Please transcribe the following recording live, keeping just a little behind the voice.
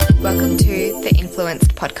Welcome to the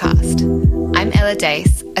Influenced podcast. I'm Ella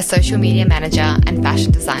Dace, a social media manager and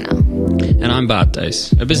fashion designer. And I'm Bart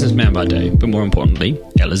Dace, a businessman by day, but more importantly,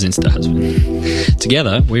 Ella's Insta husband.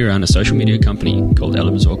 Together, we run a social media company called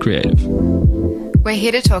Ella Creative. We're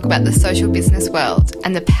here to talk about the social business world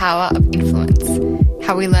and the power of influence,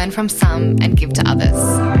 how we learn from some and give to others.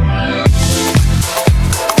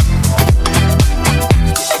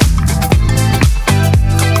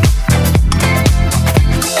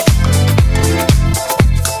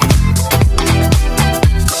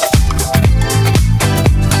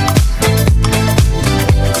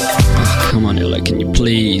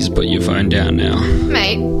 Please put your phone down now.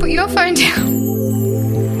 Mate, put your phone down.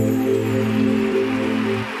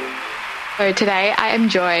 So today I am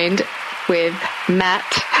joined with Matt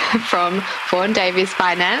from Vaughan Davies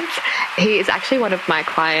Finance. He is actually one of my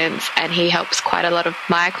clients and he helps quite a lot of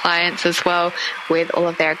my clients as well with all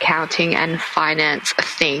of their accounting and finance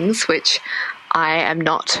things, which I am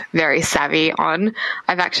not very savvy on.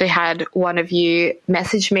 I've actually had one of you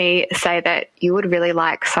message me say that you would really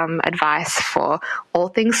like some advice for all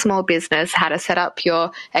things small business, how to set up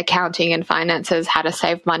your accounting and finances, how to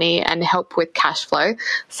save money and help with cash flow.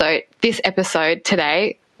 So this episode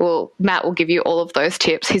today, Matt will give you all of those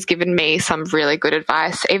tips. He's given me some really good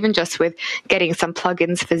advice, even just with getting some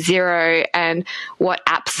plugins for Xero and what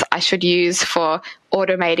apps I should use for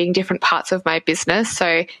automating different parts of my business.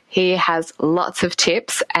 So he has lots of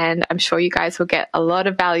tips and I'm sure you guys will get a lot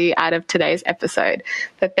of value out of today's episode.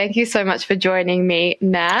 So thank you so much for joining me,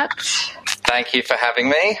 Matt. Thank you for having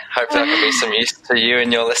me. Hopefully I can be some use to you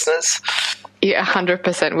and your listeners. You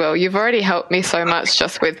 100% will. You've already helped me so much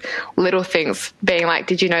just with little things, being like,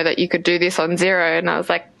 did you know that you could do this on Xero? And I was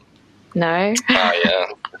like, no. Oh, yeah.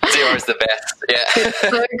 Xero is the best. Yeah. It's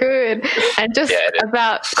so good. And just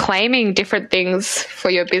about claiming different things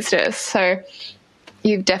for your business. So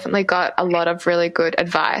you've definitely got a lot of really good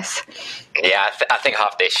advice. Yeah, I think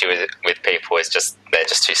half the issue with people is just they're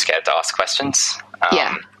just too scared to ask questions.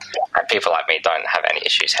 And people like me don't have any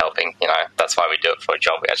issues helping. You know, that's why we do it for a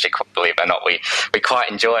job. We actually, believe it or not, we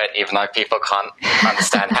quite enjoy it, even though people can't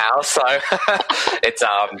understand how. So it's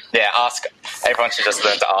ask. Everyone should just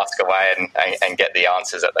learn to ask away and get the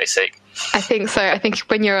answers that they seek. I think so. I think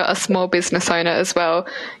when you're a small business owner as well,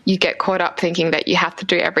 you get caught up thinking that you have to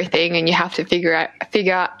do everything and you have to figure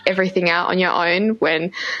everything out on your own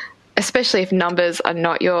when. Especially if numbers are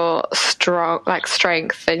not your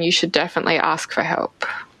strength, then you should definitely ask for help.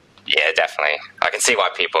 Yeah, definitely. I can see why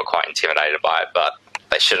people are quite intimidated by it, but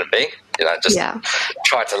they shouldn't be. You know, just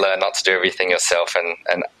try to learn not to do everything yourself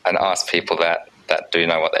and ask people that do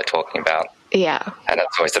know what they're talking about. Yeah. And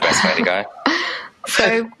that's always the best way to go.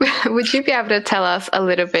 So would you be able to tell us a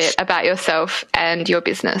little bit about yourself and your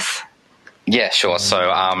business? Yeah, sure. So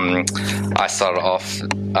I started off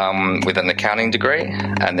with an accounting degree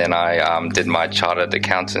and then I did my chartered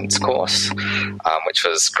accountant's course, which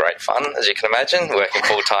was great fun, as you can imagine, working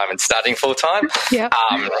full-time and studying full-time. Yeah.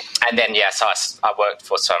 And then, so I worked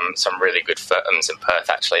for some really good firms in Perth,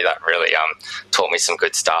 actually, that really taught me some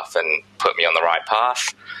good stuff and put me on the right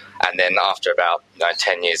path. And then after about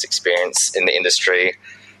 10 years experience in the industry,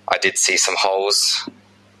 I did see some holes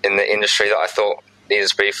in the industry that I thought needed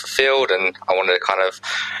to be fulfilled, and I wanted to kind of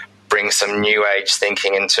bring some new age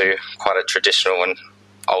thinking into quite a traditional and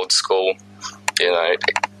old school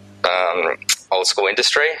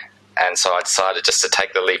industry. And so I decided just to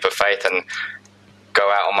take the leap of faith and go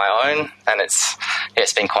out on my own, and it's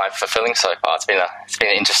been quite fulfilling so far. It's been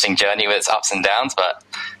an interesting journey with its ups and downs, but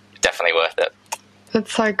definitely worth it.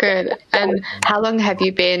 That's so good. And how long have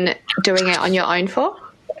you been doing it on your own for?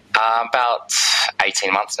 About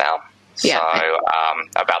 18 months now. Yeah. So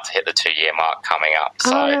about to hit the 2-year mark coming up.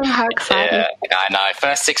 So how exciting. Yeah, I know.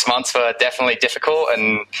 First 6 months were definitely difficult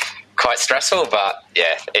and quite stressful, but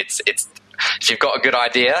yeah, it's if you've got a good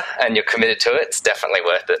idea and you're committed to it, it's definitely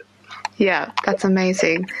worth it. Yeah, that's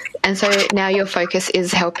amazing. And so now your focus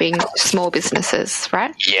is helping small businesses,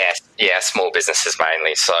 right? Yeah, small businesses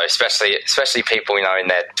mainly. So especially people, in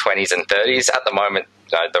their 20s and 30s at the moment.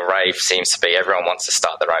 The rave seems to be everyone wants to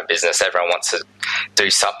start their own business. Everyone wants to do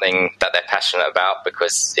something that they're passionate about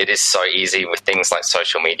because it is so easy with things like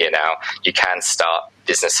social media now. You can start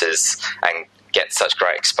businesses and get such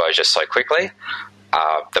great exposure so quickly.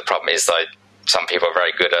 The problem is, though, some people are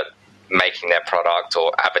very good at making their product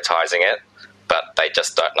or advertising it, but they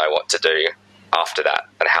just don't know what to do after that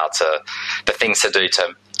and the things to do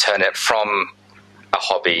to turn it from a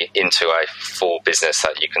hobby into a full business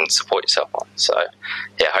that you can support yourself on. So,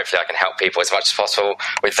 yeah, hopefully I can help people as much as possible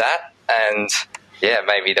with that. And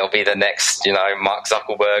maybe they'll be the next, Mark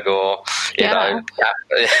Zuckerberg or,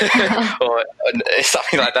 or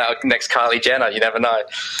something like that, or next Kylie Jenner. You never know.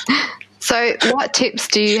 So what tips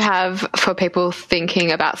do you have for people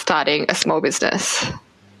thinking about starting a small business?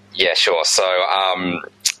 Yeah, sure. So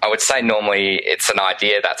I would say normally it's an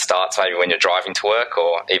idea that starts maybe when you're driving to work,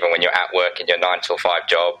 or even when you're at work in your 9 to 5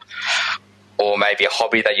 job, or maybe a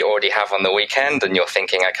hobby that you already have on the weekend and you're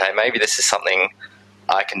thinking, okay, maybe this is something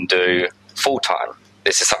I can do full time.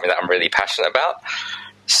 This is something that I'm really passionate about.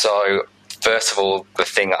 So first of all, the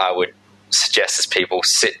thing I would suggest is people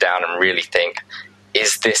sit down and really think,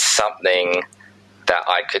 is this something that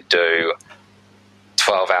I could do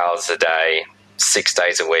 12 hours a day, 6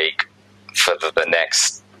 days a week for the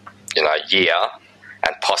next, year,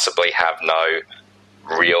 and possibly have no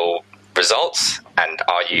real results? And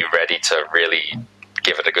are you ready to really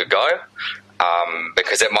give it a good go?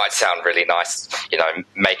 Because it might sound really nice,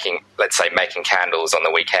 making candles on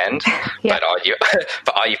the weekend, yeah.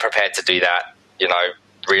 but are you prepared to do that?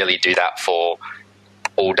 Really do that for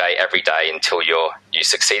all day, every day until you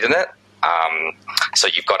succeed in it. So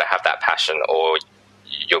you've got to have that passion, or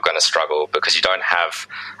you're going to struggle, because you don't have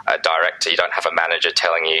a director, you don't have a manager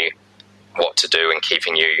telling you what to do and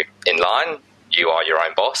keeping you in line. You are your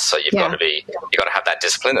own boss, so you've got to have that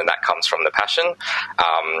discipline, and that comes from the passion.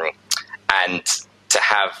 And to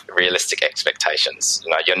have realistic expectations.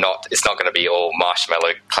 It's not going to be all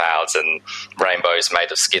marshmallow clouds and rainbows made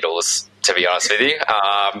of Skittles, to be honest with you.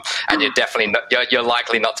 And you're definitely you're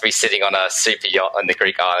likely not to be sitting on a super yacht on the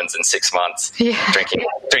Greek islands in 6 months,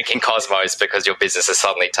 drinking Cosmos because your business has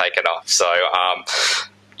suddenly taken off. So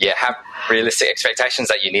have realistic expectations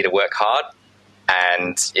that you need to work hard,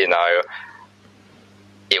 and it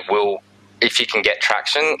will. If you can get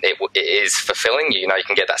traction, it is fulfilling. You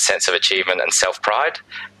can get that sense of achievement and self-pride,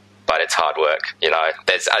 but it's hard work.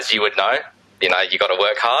 There's, as you would know, you got to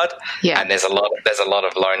work hard, and there's a lot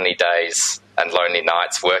of lonely days and lonely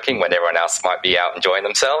nights working when everyone else might be out enjoying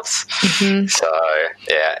themselves. Mm-hmm. So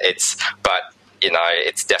it's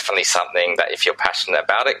definitely something that if you're passionate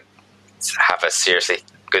about it, have a seriously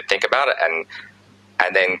good think about it,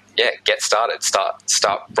 and then get started.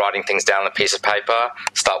 Start writing things down on a piece of paper.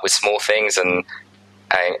 Start with small things, and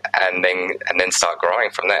then start growing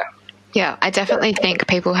from there. Yeah, I definitely think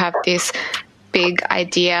people have this big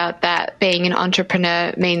idea that being an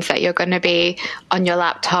entrepreneur means that you're going to be on your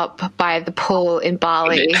laptop by the pool in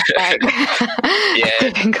Bali,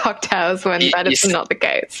 sipping cocktails, when that is not the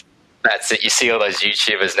case. That's it. You see all those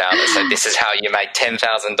YouTubers now that say, this is how you make $10,000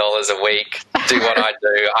 a week. Do what I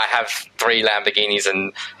do. I have 3 Lamborghinis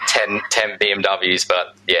and 10 BMWs,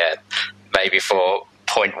 but maybe for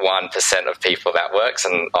 0.1% of people that works,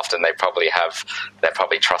 and often they're probably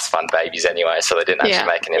trust fund babies anyway, so they didn't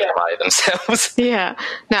actually make any money themselves. Yeah.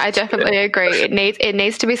 No, I definitely agree. It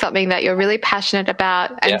needs to be something that you're really passionate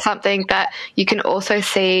about, and something that you can also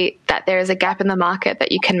see that there is a gap in the market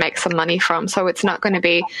that you can make some money from. So it's not going to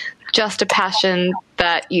be just a passion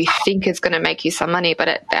that you think is going to make you some money, but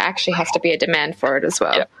there actually has to be a demand for it as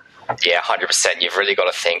well. Yeah, 100%. You've really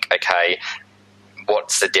got to think, okay,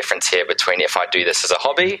 what's the difference here between if I do this as a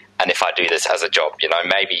hobby and if I do this as a job?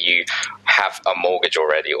 Maybe you have a mortgage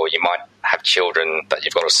already, or you might have children that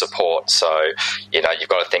you've got to support. So, you've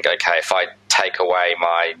got to think, okay, if I take away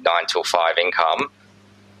my 9 to 5 income,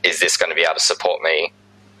 is this going to be able to support me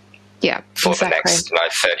for the next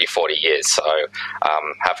 30, 40 years? So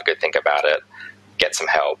have a good think about it, get some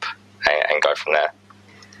help, and go from there.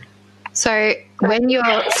 So when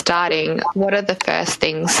you're starting, what are the first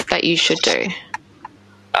things that you should do?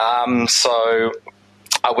 So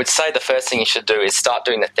I would say the first thing you should do is start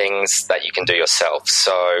doing the things that you can do yourself.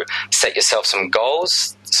 So set yourself some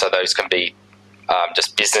goals. So those can be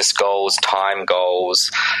just business goals, time goals.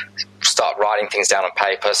 Start writing things down on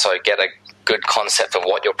paper. So get a good concept of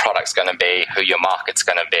what your product's going to be, who your market's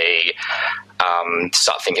going to be.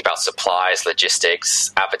 Start thinking about supplies,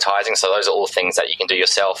 logistics, advertising. So those are all things that you can do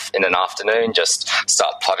yourself in an afternoon. Just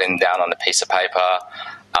start plotting down on a piece of paper.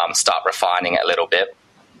 Start refining it a little bit.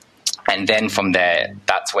 And then from there,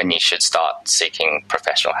 that's when you should start seeking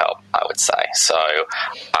professional help, I would say. So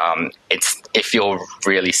if you're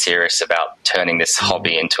really serious about turning this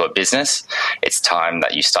hobby into a business, it's time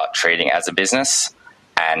that you start treating it as a business.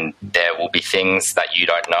 And there will be things that you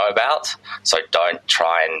don't know about, so don't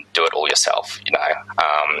try and do it all yourself,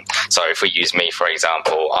 So if we use me, for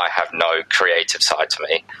example, I have no creative side to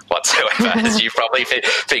me whatsoever, as you've probably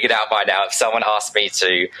figured out by now. If someone asks me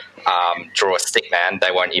to draw a stick man,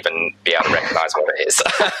 they won't even be able to recognize what it is.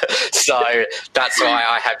 So that's why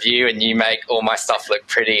I have you, and you make all my stuff look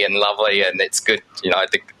pretty and lovely, and it's good.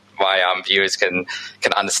 viewers can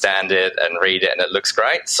understand it and read it, and it looks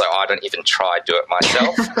great. So I don't even try to do it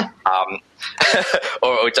myself,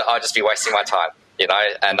 or I'll just be wasting my time, you know.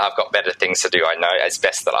 And I've got better things to do. I know it's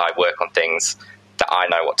best that I work on things that I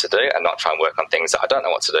know what to do, and not try and work on things that I don't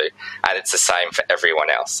know what to do. And it's the same for everyone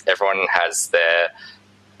else. Everyone has their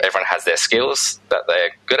skills that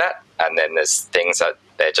they're good at, and then there's things that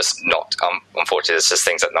they're just not. Unfortunately, there's just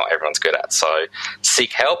things that not everyone's good at. So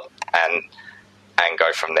seek help and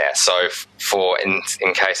go from there. So for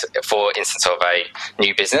instance of a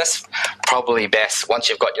new business, probably best once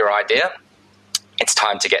you've got your idea, it's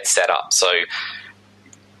time to get set up. So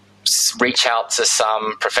reach out to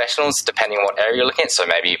some professionals depending on what area you're looking at. So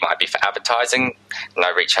maybe it might be for advertising,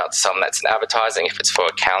 reach out to someone that's in advertising. If it's for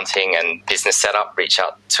accounting and business setup, reach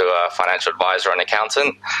out to a financial advisor or an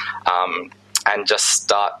accountant, and just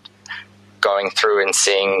start going through and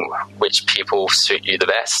seeing which people suit you the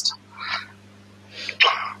best.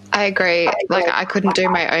 I agree. Like, I couldn't do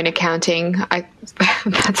my own accounting.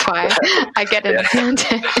 That's why I get an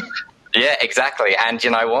accountant. Yeah, exactly. And you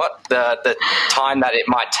know what? The time that it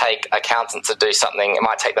might take accountants to do something, it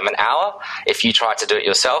might take them an hour. If you try to do it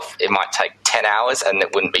yourself, it might take 10 hours and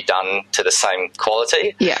it wouldn't be done to the same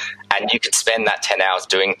quality. Yeah. And you could spend that 10 hours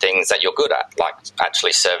doing things that you're good at, like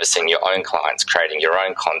actually servicing your own clients, creating your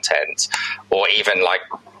own content, or even like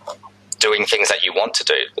doing things that you want to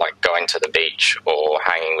do, like going to the beach or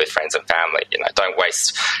hanging with friends and family. You know, don't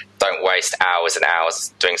waste hours and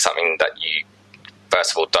hours doing something that you,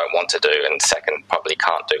 first of all, don't want to do, and second, probably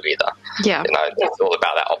can't do either. Yeah. You know, it's all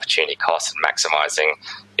about that opportunity cost and maximising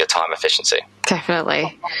your time efficiency.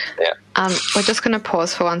 Definitely. Yeah. We're just going to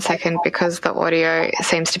pause for 1 second because the audio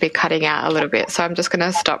seems to be cutting out a little bit. So I'm just going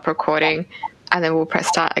to stop recording and then we'll press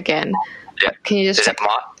start again. Yeah. Can you just... Is it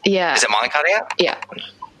mine cutting out? Yeah.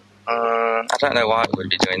 I don't know why it would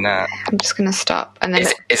be doing that. I'm just going to stop. And then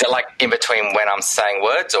is it like in between when I'm saying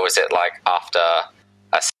words, or is it like after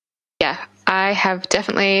a... Yeah, I have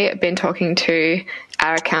definitely been talking to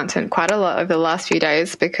our accountant quite a lot over the last few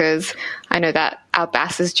days because I know that our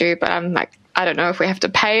BAS is due, but I'm like, I don't know if we have to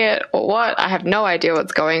pay it or what. I have no idea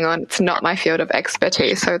what's going on. It's not my field of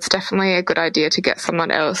expertise, so it's definitely a good idea to get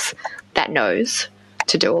someone else that knows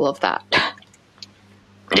to do all of that.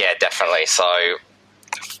 Yeah, definitely. So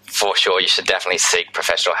for sure, you should definitely seek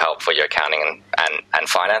professional help for your accounting and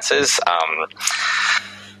finances.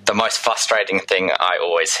 The most frustrating thing I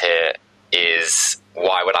always hear is,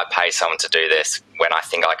 why would I pay someone to do this when I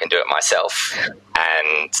think I can do it myself?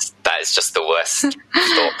 And that is just the worst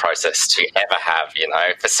thought process to ever have. You know,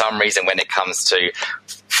 for some reason, when it comes to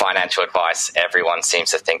financial advice, everyone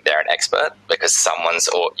seems to think they're an expert because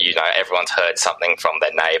everyone's heard something from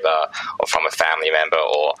their neighbour or from a family member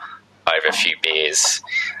or over a few beers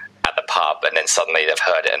at the pub, and then suddenly they've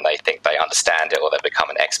heard it and they think they understand it or they've become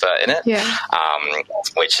an expert in it. Yeah.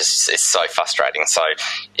 Which is so frustrating. So,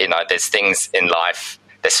 you know, there's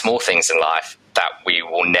small things in life that we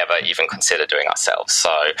will never even consider doing ourselves.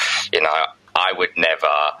 So, you know, I would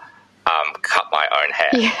never cut my own hair.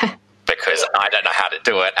 Yeah. Because I don't know how to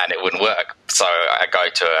do it and it wouldn't work. So I go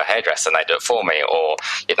to a hairdresser and they do it for me. Or,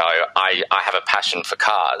 you know, I have a passion for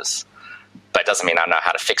cars, but it doesn't mean I know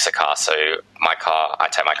how to fix a car. So I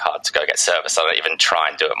take my car to go get service. I don't even try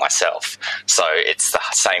and do it myself. So it's the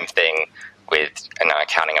same thing with, you know,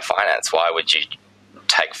 accounting and finance. Why would you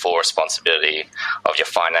take full responsibility of your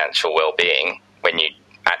financial well-being when you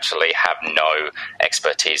actually have no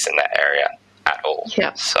expertise in that area at all?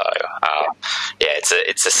 Yeah. So,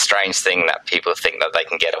 it's a strange thing that people think that they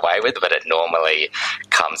can get away with, but it normally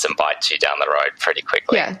comes and bites you down the road pretty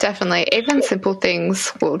quickly. Yeah, definitely. Even simple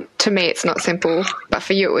things, well, to me it's not simple, but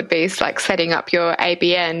for you it would be like setting up your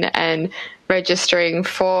ABN and registering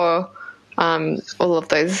for all of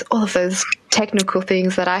those technical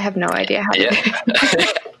things that I have no idea how to do.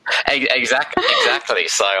 Exactly.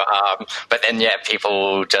 So, but then,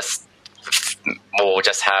 people just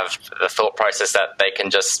have the thought process that they can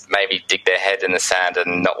just maybe dig their head in the sand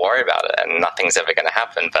and not worry about it and nothing's ever going to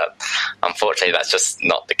happen. But unfortunately, that's just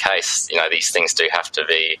not the case. You know, these things do have to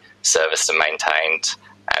be serviced and maintained,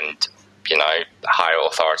 and, you know, higher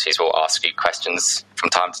authorities will ask you questions from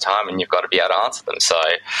time to time and you've got to be able to answer them. So,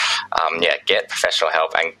 get professional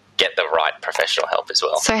help and get the right professional help as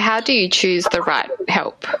well. So how do you choose the right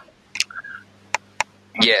help?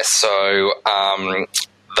 Yeah, so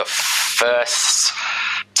the first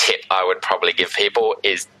tip I would probably give people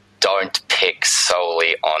is don't pick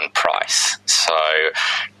solely on price. So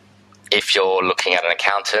if you're looking at an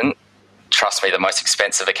accountant, trust me, the most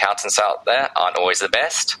expensive accountants out there aren't always the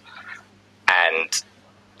best, and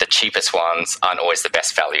the cheapest ones aren't always the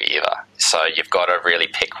best value either. So you've got to really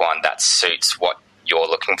pick one that suits what you're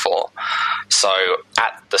looking for. So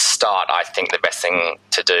at the start, I think the best thing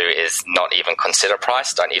to do is not even consider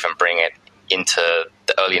price. Don't even bring it into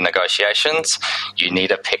the early negotiations. You need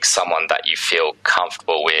to pick someone that you feel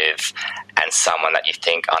comfortable with and someone that you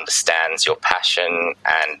think understands your passion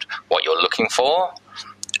and what you're looking for.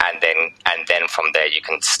 And then from there you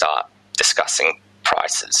can start discussing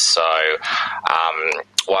prices. So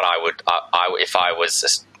what I would if I was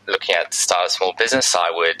just looking at start a small business,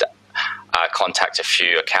 I would contact a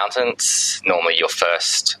few accountants. Normally your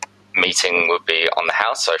first meeting would be on the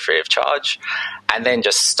house, so free of charge, and then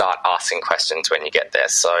just start asking questions when you get there.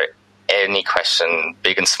 So any question,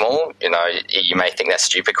 big and small, you may think they're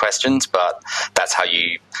stupid questions, but that's how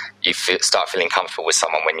you start feeling comfortable with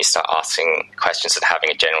someone, when you start asking questions and having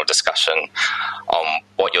a general discussion on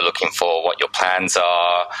what you're looking for, what your plans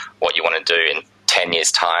are, what you want to do in 10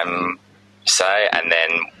 years' time, say, and then,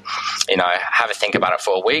 have a think about it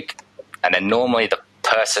for a week. And then normally the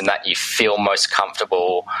person that you feel most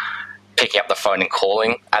comfortable picking up the phone and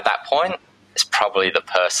calling at that point is probably the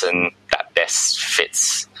person that best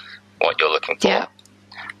fits what you're looking for. Yeah.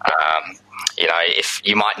 If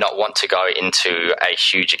you might not want to go into a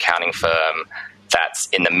huge accounting firm that's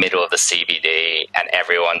in the middle of the CBD and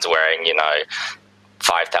everyone's wearing,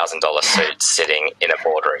 $5,000 suits sitting in a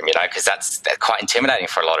boardroom, because that's quite intimidating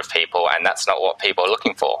for a lot of people, and that's not what people are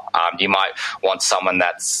looking for. You might want someone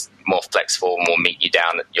that's more flexible and will meet you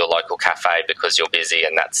down at your local cafe because you're busy,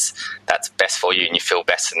 and that's best for you and you feel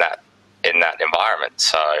best in that environment.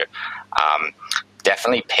 So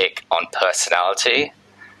definitely pick on personality.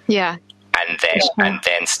 Yeah. And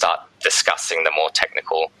then start discussing the more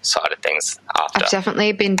technical side of things after. I've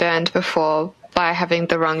definitely been burned before by having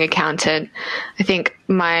the wrong accountant. I think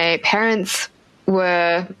my parents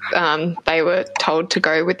were told to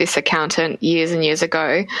go with this accountant years and years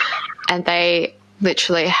ago, and they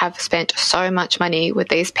literally have spent so much money with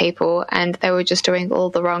these people, and they were just doing all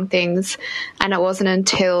the wrong things. And it wasn't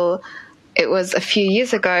until it was a few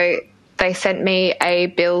years ago they sent me a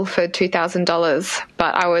bill for $2,000,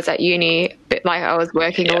 but I was at uni, I was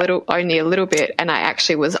working only a little bit, and I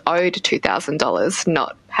actually was owed $2,000,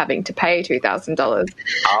 not having to pay $2,000.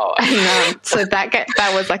 Oh. And so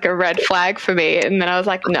that was like a red flag for me. And then I was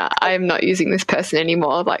like, nah, I'm not using this person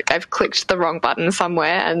anymore. Like, they've clicked the wrong button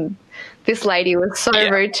somewhere. And this lady was so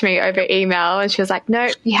rude to me over email, and she was like, no,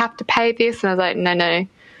 you have to pay this. And I was like,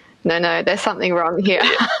 no, there's something wrong here.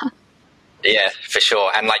 Yeah, for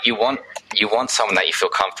sure. And you want someone that you feel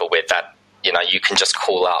comfortable with, that you can just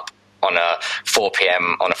call up on a 4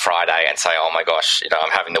 p.m. on a Friday and say, oh my gosh, I'm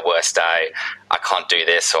having the worst day, I can't do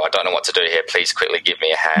this, or I don't know what to do here, please quickly give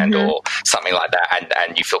me a hand, or something like that,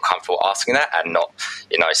 and you feel comfortable asking that, and not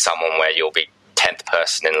someone where you'll be 10th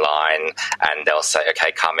person in line and they'll say,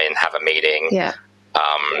 okay, come in, have a meeting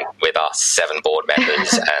with us 7 board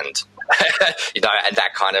members and and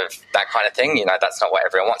that kind of thing. That's not what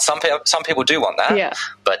everyone wants. Some people do want that,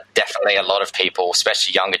 but definitely a lot of people,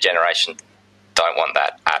 especially younger generation, don't want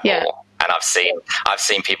that at all. And I've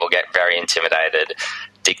seen people get very intimidated,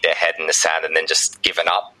 dig their head in the sand, and then just given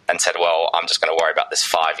up and said, well, I'm just going to worry about this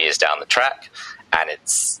 5 years down the track. And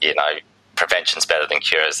it's prevention's better than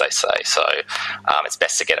cure, as they say. So it's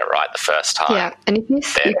best to get it right the first time. Yeah, and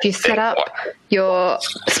if you set up your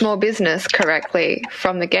small business correctly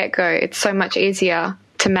from the get-go, it's so much easier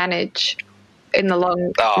to manage in the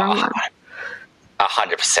long run.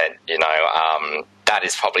 100%. That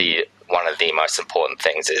is probably one of the most important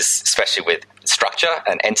things, is especially with structure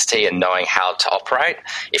and entity and knowing how to operate.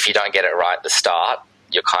 If you don't get it right at the start,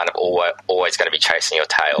 you're kind of always going to be chasing your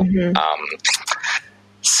tail.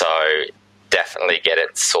 So definitely get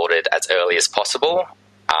it sorted as early as possible.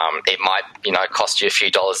 It might, cost you a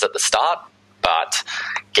few dollars at the start, but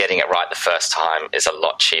getting it right the first time is a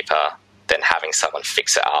lot cheaper than having someone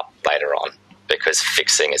fix it up later on, because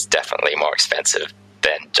fixing is definitely more expensive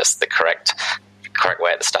than just the correct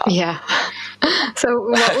way at the start. Yeah. So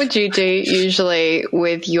what would you do usually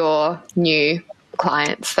with your new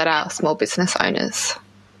clients that are small business owners?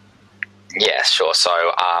 Yeah, sure. So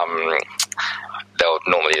they'll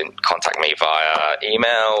normally contact me via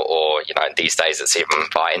email, or these days it's even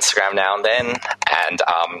via Instagram now and then, and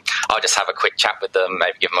I'll just have a quick chat with them,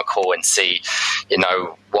 maybe give them a call and see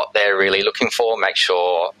what they're really looking for, make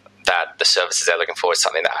sure that the services they're looking for is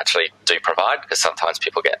something that I actually do provide, because sometimes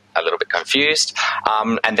people get a little bit confused,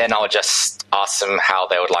 and then I'll just ask them how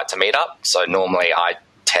they would like to meet up. So normally I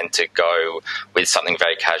tend to go with something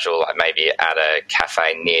very casual, maybe at a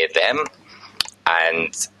cafe near them,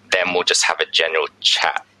 and then we'll just have a general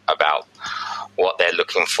chat about what they're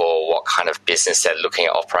looking for, what kind of business they're looking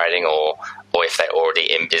at operating, or if they're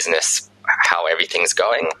already in business, how everything's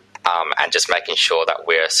going. and just making sure that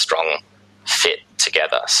we're a strong fit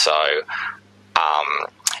together. So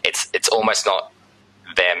it's almost not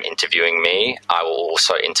them interviewing me. I will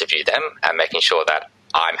also interview them and making sure that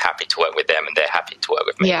I'm happy to work with them and they're happy to work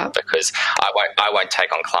with me. Yeah. Because I won't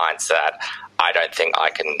take on clients that I don't think I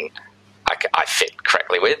fit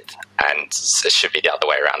correctly with, and it should be the other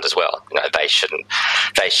way around as well. They shouldn't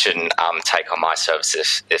take on my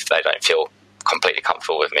services if they don't feel completely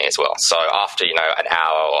comfortable with me as well. So after an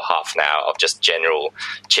hour or half an hour of just general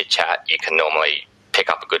chit chat, you can normally pick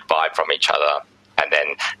up a good vibe from each other,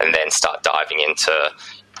 and then start diving into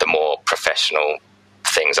the more professional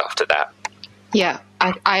things after that. Yeah,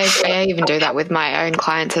 I even do that with my own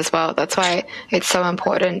clients as well. That's why it's so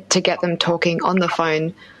important to get them talking on the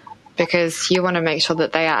phone, because you want to make sure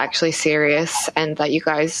that they are actually serious and that you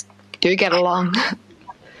guys do get along.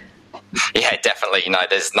 Yeah, definitely.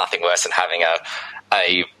 There's nothing worse than having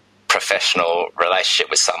a professional relationship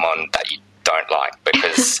with someone that you don't like,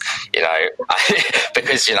 because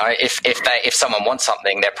if someone wants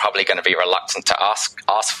something, they're probably going to be reluctant to ask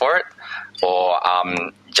for it, or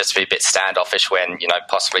just be a bit standoffish when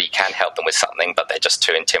possibly you can help them with something, but they're just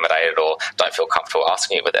too intimidated or don't feel comfortable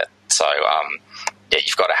asking you with it. So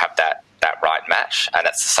you've got to have that right match, and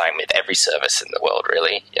that's the same with every service in the world,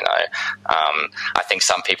 really. I think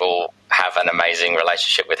some people have an amazing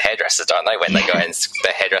relationship with hairdressers, don't they? When they go in,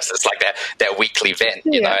 their hairdressers like their weekly vent,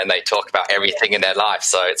 and they talk about everything in their life.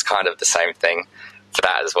 So it's kind of the same thing for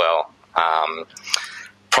that as well.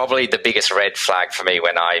 Probably the biggest red flag for me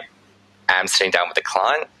when I am sitting down with a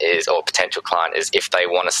client or potential client is if they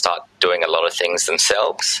want to start doing a lot of things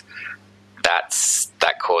themselves.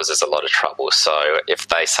 That causes a lot of trouble. So if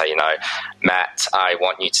they say, Matt, I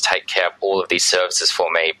want you to take care of all of these services for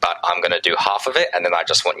me, but I'm going to do half of it, and then I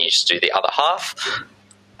just want you to do the other half.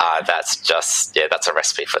 That's a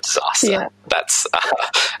recipe for disaster. Yeah. That's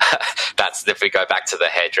if we go back to the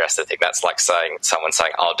hairdresser thing, that's like someone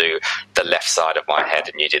saying, I'll do the left side of my head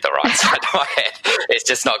and you do the right side of my head. It's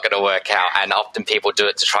just not going to work out. And often people do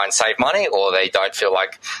it to try and save money, or they don't feel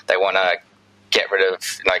like they want to get rid of,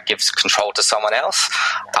 gives control to someone else.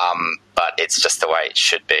 But it's just the way it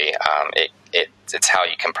should be. It's how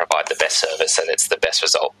you can provide the best service, and it's the best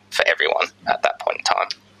result for everyone at that point in time.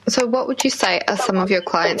 So what would you say are some of your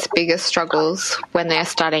clients' biggest struggles when they're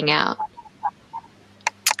starting out?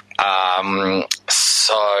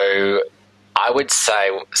 So I would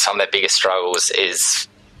say some of their biggest struggles is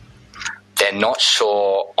they're not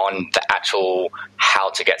sure on the actual how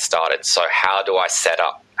to get started. So how do I set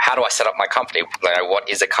up my company? What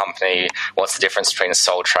is a company? What's the difference between a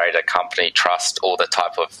sole trader, company, trust, all the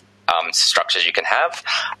type of structures you can have?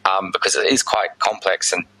 Because it is quite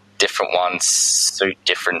complex, and different ones suit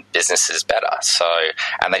different businesses better. So,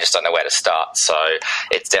 and they just don't know where to start. So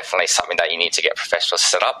it's definitely something that you need to get professionals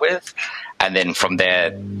set up with. And then from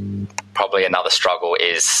there, probably another struggle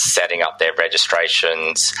is setting up their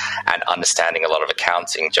registrations and understanding a lot of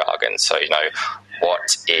accounting jargon. So,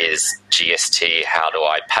 what is GST? How do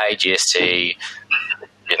I pay GST?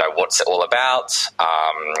 What's it all about?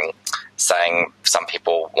 Saying some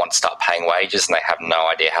people want to start paying wages and they have no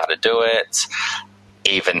idea how to do it.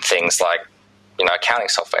 Even things like, accounting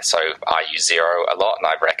software. So I use Xero a lot, and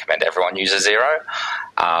I recommend everyone uses Xero.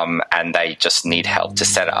 And they just need help to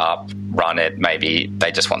set it up, run it. Maybe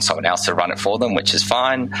they just want someone else to run it for them, which is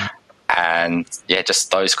fine. And just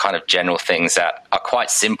those kind of general things that are quite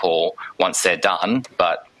simple once they're done,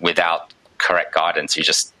 but without correct guidance, you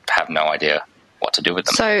just have no idea what to do with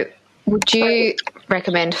them. So would you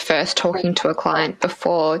recommend first talking to a client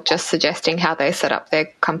before just suggesting how they set up their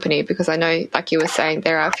company? Because I know, like you were saying,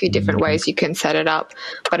 there are a few different ways you can set it up,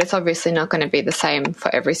 but it's obviously not going to be the same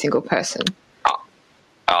for every single person.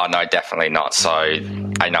 Oh, no, definitely not. So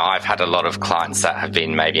I know I've had a lot of clients that have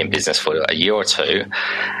been maybe in business for a year or two,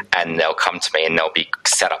 and they'll come to me and they'll be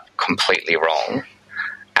set up completely wrong.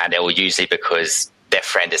 And it will usually because their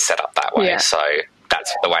friend is set up that way. Yeah. So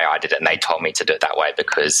that's the way I did it, and they told me to do it that way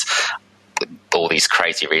because all these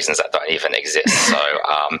crazy reasons that don't even exist. So,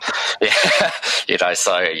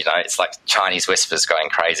 it's like Chinese whispers going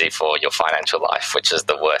crazy for your financial life, which is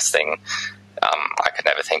the worst thing I could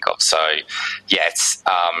ever think of. So,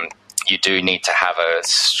 you do need to have a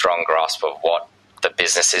strong grasp of what the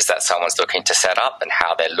business is that someone's looking to set up and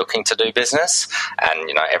how they're looking to do business, and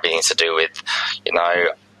everything to do with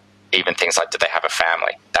even things like, do they have a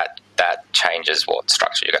family? That changes what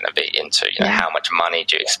structure you're going to be into. How much money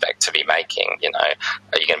do you expect to be making?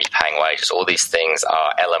 Are you going to be paying wages? All these things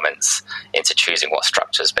are elements into choosing what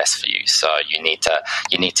structure is best for you. So you need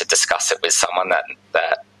to discuss it with someone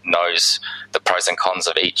that knows the pros and cons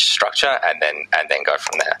of each structure, and then go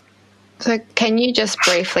from there. So can you just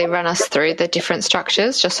briefly run us through the different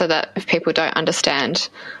structures, just so that if people don't understand,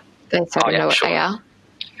 they sort of know what they are?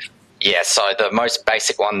 Yeah, so the most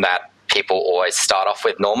basic one that people always start off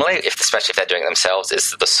with normally, especially if they're doing it themselves,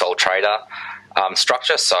 is the sole trader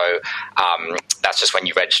structure. So that's just when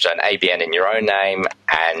you register an ABN in your own name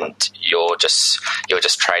and you're just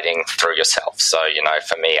trading through yourself. So,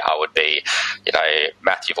 for me, I would be,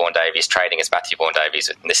 Matthew Vaughan Davies, trading as Matthew Vaughan Davies,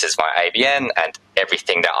 and this is my ABN, and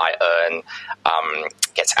everything that I earn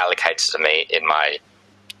gets allocated to me in my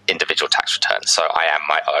individual tax return. So I am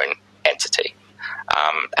my own entity.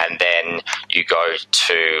 And then you go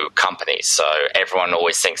to companies. So everyone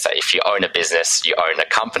always thinks that if you own a business, you own a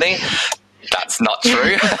company. That's not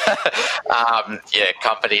true.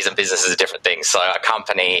 Companies and businesses are different things. So a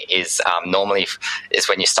company is normally is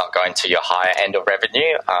when you start going to your higher end of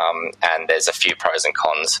revenue, and there's a few pros and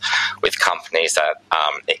cons with companies that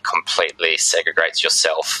it completely segregates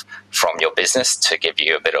yourself from your business to give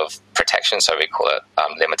you a bit of protection. So we call it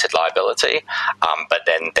limited liability. But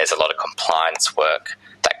then there's a lot of compliance work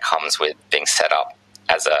that comes with being set up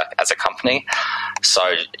as a company.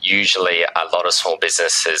 So usually a lot of small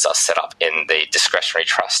businesses are set up in the discretionary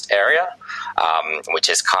trust area, which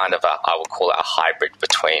is kind of I would call it a hybrid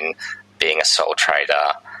between being a sole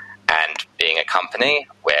trader and being a company,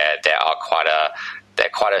 where there are quite a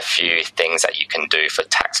few things that you can do for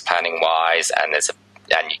tax planning wise, and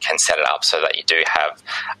you can set it up so that you do have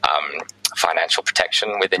financial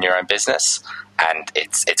protection within your own business, and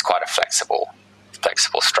it's quite a flexible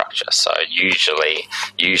structure. So usually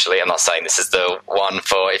I'm not saying this is the one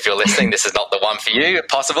for, if you're listening, this is not the one for you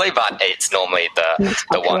possibly, but it's normally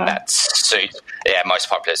the one that suits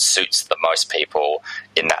the most people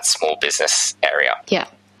in that small business area. Yeah.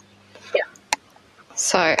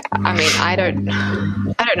 So I mean, I don't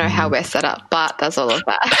know how we're set up, but that's all of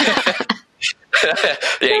that.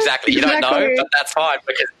 Yeah, exactly. You don't know, but that's fine,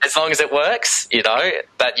 because as long as it works,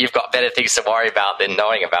 that you've got better things to worry about than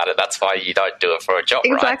knowing about it. That's why you don't do it for a job,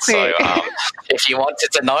 exactly. Right? So if you wanted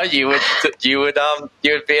to know, you would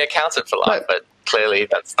be accountant for life. But clearly,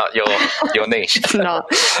 that's not your niche. It's not.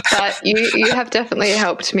 But you have definitely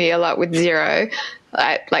helped me a lot with Xero.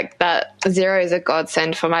 Like that, Xero is a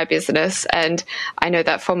godsend for my business, and I know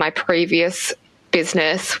that for my previous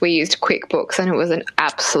business we used QuickBooks and it was an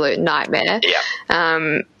absolute nightmare.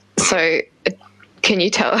 So can you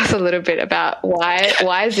tell us a little bit about why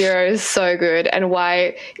Xero is so good, and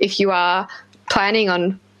why, if you are planning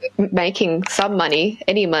on making some money,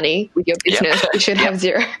 any money with your business, you should have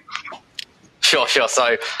Xero? Sure.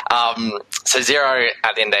 So Xero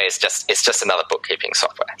at the end of the day is just another bookkeeping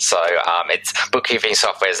software. So it's bookkeeping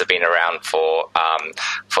softwares have been around for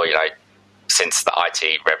since the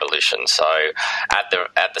IT revolution. So at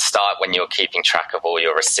the start, when you're keeping track of all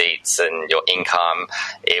your receipts and your income,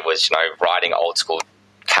 it was writing old school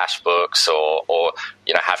cash books or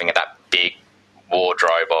having that big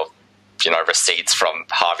wardrobe of receipts from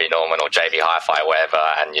Harvey Norman or JB Hi-Fi or whatever,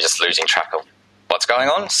 and you're just losing track of what's going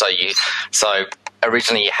on. So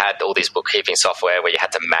originally you had all these bookkeeping software where you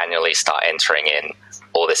had to manually start entering in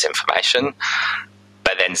all this information.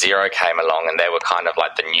 But then Xero came along, and they were kind of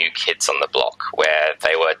like the new kids on the block, where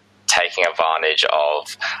they were taking advantage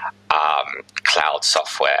of cloud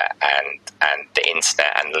software and the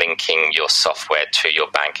internet, and linking your software to your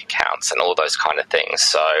bank accounts and all those kind of things.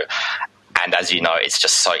 So, and as you know, it's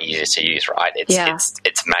just so easy to use, right?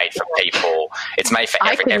 It's made for people. It's made for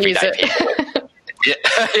everyday people.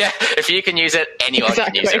 Yeah, if you can use it, anyone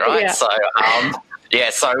can use it, right? Yeah.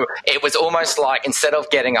 So it was almost like, instead of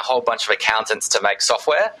getting a whole bunch of accountants to make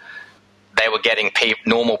software, they were getting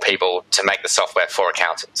normal people to make the software for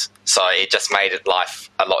accountants. So it just made life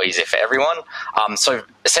a lot easier for everyone. So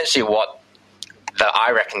essentially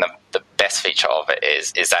I reckon the best feature of it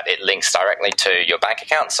is that it links directly to your bank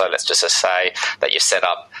account. So let's just say that you've set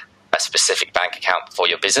up a specific bank account for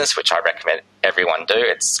your business, which I recommend everyone do.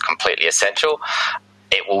 It's completely essential.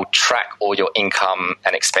 It will track all your income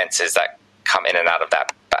and expenses that come in and out of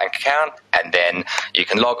that bank account, and then you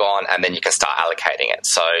can log on and then you can start allocating it.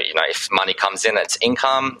 So, if money comes in, it's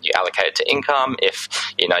income, you allocate it to income. If,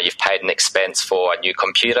 you've paid an expense for a new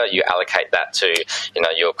computer, you allocate that to,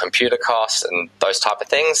 your computer costs and those type of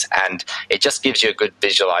things. And it just gives you a good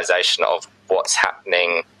visualization of what's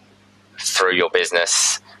happening through your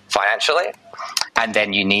business financially. And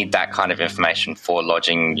then you need that kind of information for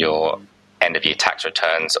lodging your end of year tax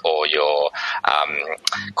returns or your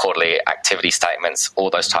quarterly activity statements, all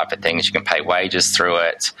those type of things. You can pay wages through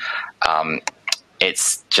it.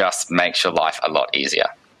 It's just makes your life a lot easier.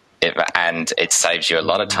 And it saves you a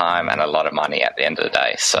lot of time and a lot of money at the end of the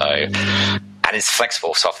day. So, and it's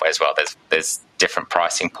flexible software as well. There's different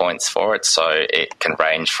pricing points for it. So it can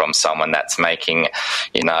range from someone that's making,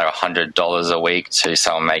 $100 a week to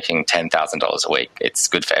someone making $10,000 a week. It's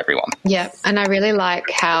good for everyone. Yeah, and I really like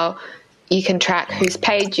how you can track who's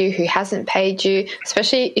paid you, who hasn't paid you,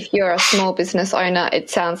 especially if you're a small business owner. It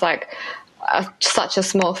sounds like such a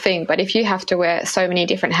small thing, but if you have to wear so many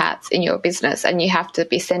different hats in your business and you have to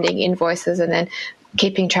be sending invoices and then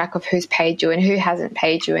keeping track of who's paid you and who hasn't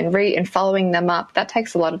paid you and following them up, that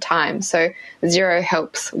takes a lot of time. So Xero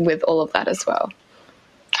helps with all of that as well.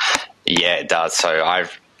 Yeah, it does. So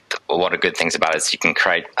one of the good things about it is you can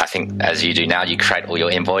create, I think as you do now, you create all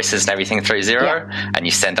your invoices and everything through Xero, and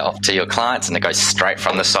you send it off to your clients, and it goes straight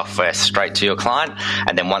from the software straight to your client.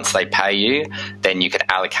 And then once they pay you, then you can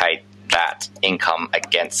allocate that income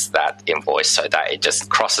against that invoice so that it just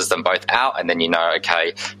crosses them both out, and then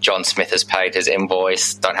okay, John Smith has paid his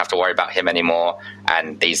invoice, don't have to worry about him anymore,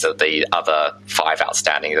 and these are the other 5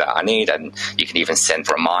 outstanding that I need. And you can even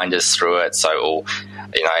send reminders through it, so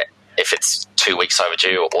if it's 2 weeks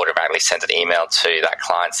overdue, it automatically sends an email to that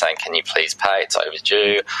client saying, can you please pay, it's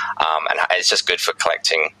overdue. And it's just good for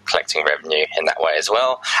collecting revenue in that way as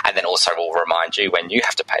well. And then also will remind you when you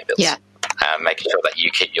have to pay bills. Making sure that you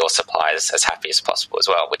keep your suppliers as happy as possible as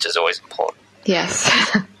well, which is always important. Yes,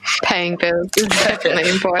 paying bills is definitely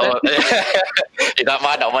important. You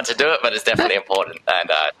might not want to do it, but it's definitely important, and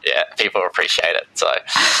people appreciate it. So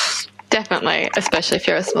definitely, especially if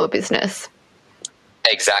you're a small business.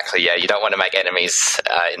 Exactly. Yeah, you don't want to make enemies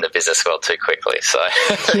in the business world too quickly. So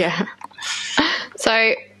yeah.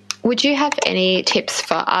 So, would you have any tips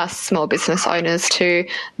for us small business owners to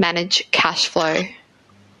manage cash flow?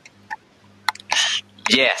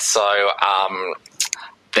 Yeah, so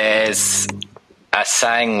there's a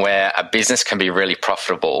saying where a business can be really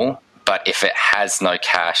profitable, but if it has no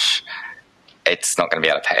cash, it's not going to be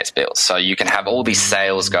able to pay its bills. So you can have all these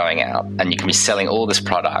sales going out and you can be selling all this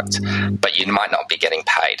product, but you might not be getting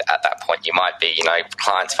paid at that point. You might be,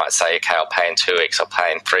 clients might say, okay, I'll pay in 2 weeks, I'll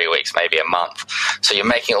pay in 3 weeks, maybe a month. So you're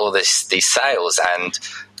making all these sales and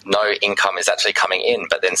no income is actually coming in,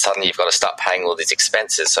 but then suddenly you've got to start paying all these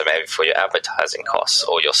expenses, so maybe for your advertising costs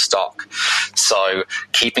or your stock. So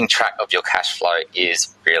keeping track of your cash flow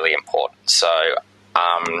is really important. So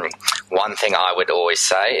one thing I would always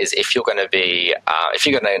say is if you're going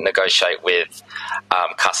to negotiate with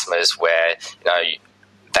customers where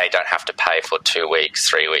they don't have to pay for 2 weeks,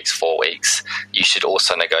 3 weeks, 4 weeks, you should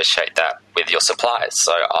also negotiate that with your suppliers.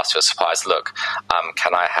 So ask your suppliers, look,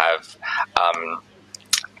 can I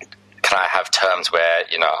have terms where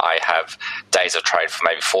I have days of trade for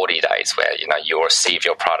maybe 40 days where you'll receive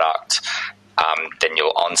your product, then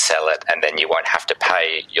you'll on-sell it, and then you won't have to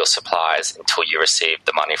pay your suppliers until you receive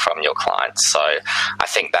the money from your clients. So I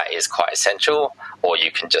think that is quite essential, or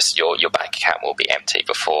you can just your bank account will be empty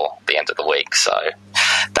before the end of the week. So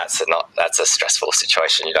that's a stressful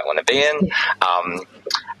situation you don't want to be in.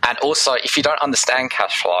 And also, if you don't understand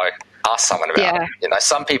cash flow, ask someone about it.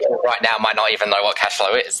 Some people right now might not even know what cash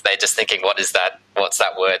flow is. They're just thinking, what's that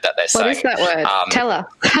word that they're saying? What is that word? Tell us.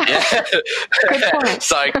 Good point.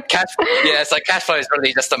 So cash flow is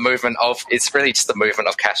really just a movement of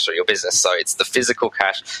cash through your business. So it's the physical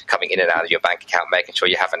cash coming in and out of your bank account, making sure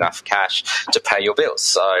you have enough cash to pay your bills.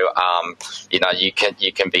 So you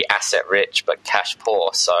can be asset rich but cash poor.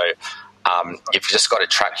 So you've just got to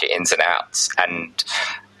track your ins and outs, and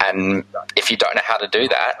if you don't know how to do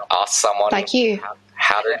that, ask someone like you.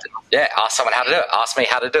 Ask someone how to do it. Ask me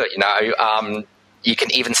how to do it. You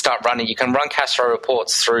can even start running. You can run cash flow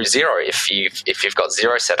reports through Xero if you've got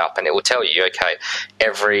Xero set up, and it will tell you, okay,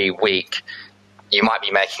 every week you might be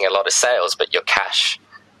making a lot of sales, but your cash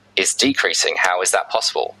is decreasing. How is that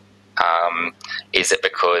possible? Is it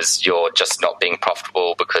because you're just not being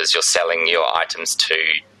profitable because you're selling your items too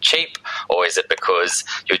cheap, or is it because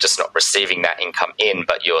you're just not receiving that income in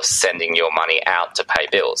but you're sending your money out to pay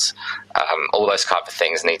bills? All those type of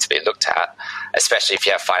things need to be looked at, especially if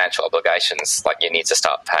you have financial obligations, like you need to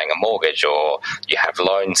start paying a mortgage, or you have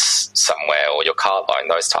loans somewhere, or your car loan,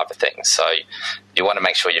 those type of things. So you want to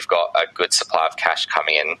make sure you've got a good supply of cash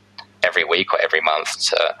coming in every week or every month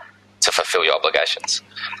to fulfill your obligations.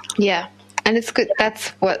 Yeah, and it's good. That's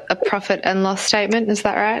what a profit and loss statement, is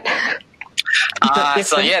that right?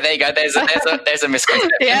 So yeah, there you go. There's a misconception.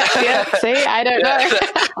 yeah. See, I don't know.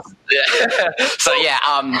 So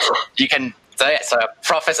you can. So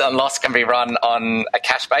profit and loss can be run on a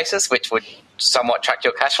cash basis, which would somewhat track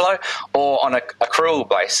your cash flow, or on a accrual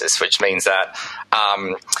basis, which means that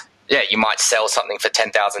you might sell something for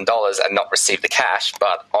 $10,000 and not receive the cash,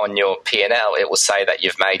 but on your P&L it will say that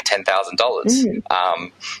you've made $10,000.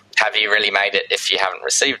 Have you really made it if you haven't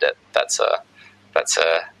received it? That's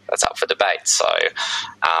that's up for debate. So,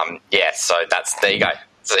 so there you go.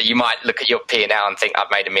 So you might look at your P&L and think,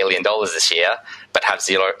 I've made $1 million this year, but have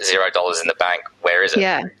 $0 in the bank. Where is it?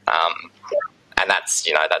 Yeah. And that's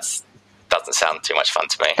doesn't sound too much fun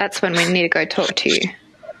to me. That's when we need to go talk to you.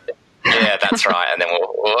 Yeah, that's right. And then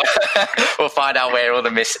we'll find out where all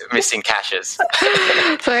the missing cash is.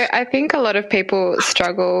 So I think a lot of people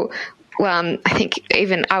struggle. I think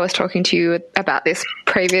even I was talking to you about this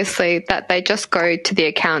previously, that they just go to the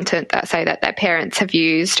accountant that say that their parents have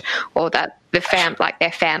used, or that their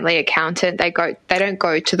family accountant, they don't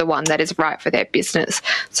go to the one that is right for their business.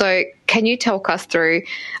 So can you talk us through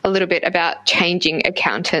a little bit about changing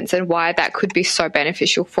accountants and why that could be so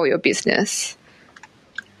beneficial for your business?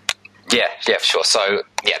 Yeah, for sure. So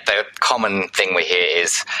the common thing we hear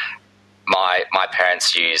is, my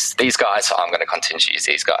parents use these guys, so I'm going to continue to use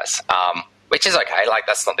these guys, which is okay. Like,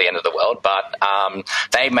 that's not the end of the world, but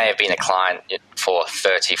they may have been a client for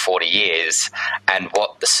 30, 40 years, and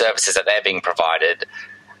what the services that they're being provided,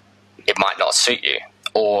 it might not suit you.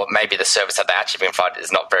 Or maybe the service that they're actually being provided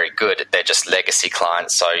is not very good. They're just legacy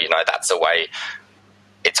clients, so, that's the way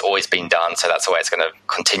it's always been done, so that's the way it's going to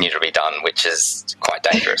continue to be done, which is quite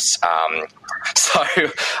dangerous.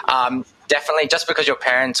 Definitely, just because your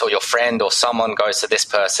parents or your friend or someone goes to this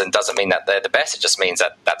person doesn't mean that they're the best. It just means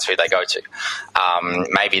that that's who they go to.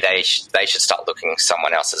 Maybe they should start looking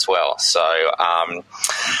somewhere else as well. So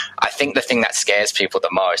I think the thing that scares people the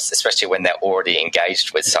most, especially when they're already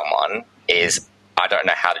engaged with someone, is, I don't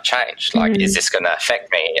know how to change. Like, is this going to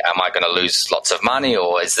affect me? Am I going to lose lots of money,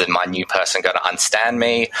 or is my new person going to understand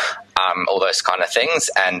me? All those kind of things.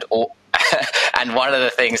 And one of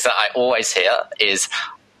the things that I always hear is,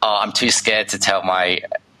 I'm too scared to tell my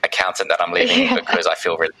accountant that I'm leaving because I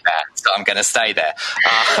feel really bad, so I'm going to stay there.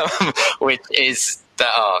 Which is,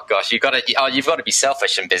 you've got to be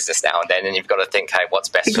selfish in business now and then, and you've got to think, hey, what's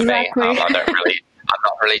best for me? I'm not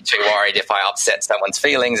really too worried if I upset someone's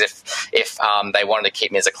feelings. If they wanted to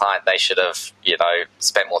keep me as a client, they should have,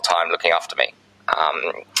 spent more time looking after me.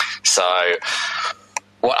 So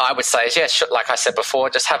what I would say is, like I said before,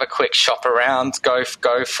 just have a quick shop around, go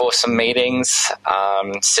for some meetings,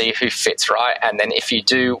 see who fits right. And then if you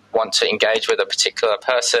do want to engage with a particular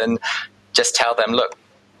person, just tell them, look,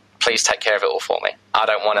 please take care of it all for me.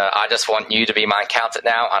 I just want you to be my accountant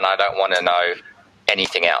now, and I don't want to know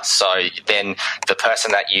anything else. So then the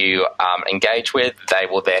person that you engage with, they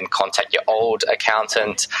will then contact your old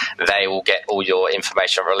accountant. They will get all your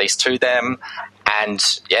information released to them, and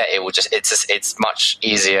it's much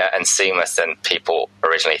easier and seamless than people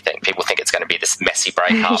originally think. People think it's going to be this messy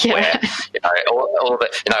breakup where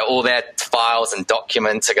all their files and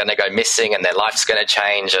documents are going to go missing, and their life's going to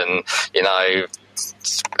change, and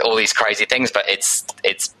all these crazy things. But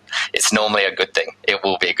it's normally a good thing. It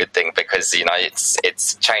will be a good thing because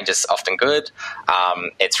it's change is often good.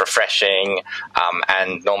 It's refreshing,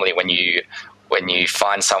 and normally when you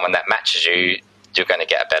find someone that matches you, you're going to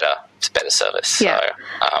get a better service. Yeah.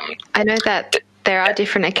 So I know that there are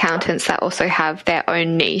different accountants that also have their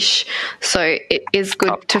own niche. So it is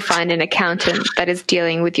good to find an accountant that is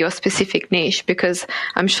dealing with your specific niche, because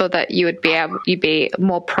I'm sure that you'd be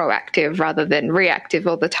more proactive rather than reactive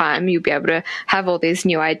all the time. You'll be able to have all these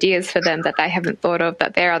new ideas for them that they haven't thought of,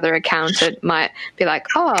 that their other accountant might be like,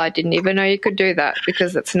 oh, I didn't even know you could do that,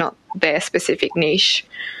 because it's not their specific niche.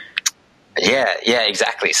 Yeah,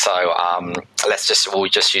 exactly. So we'll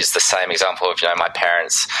just use the same example of, my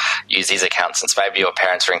parents use these accountants. Maybe your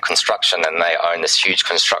parents are in construction and they own this huge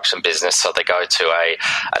construction business, so they go to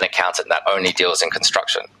an accountant that only deals in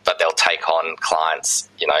construction, but they'll take on clients.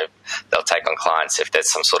 They'll take on clients if there's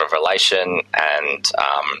some sort of relation, and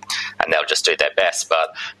they'll just do their best.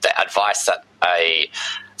 But the advice that a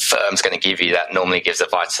firm's going to give you that normally gives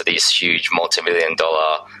advice to these huge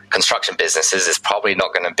multi-million-dollar construction businesses is probably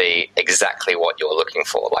not going to be exactly what you're looking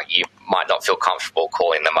for. Like, you might not feel comfortable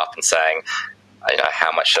calling them up and saying,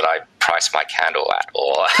 how much should I price my candle at?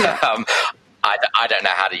 Or I don't know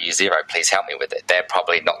how to use Xero. Please help me with it. They're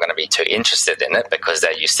probably not going to be too interested in it because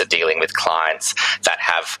they're used to dealing with clients that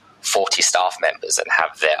have 40 staff members and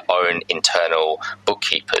have their own internal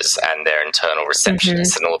bookkeepers and their internal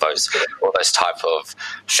receptionists and all those type of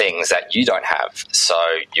things that you don't have. So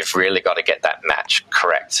you've really got to get that match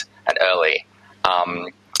correct and early.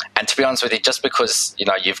 And to be honest with you, just because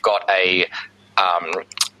you've got a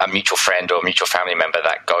mutual friend or a mutual family member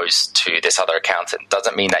that goes to this other accountant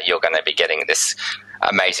doesn't mean that you're going to be getting this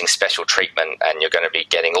amazing special treatment and you're going to be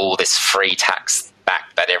getting all this free tax back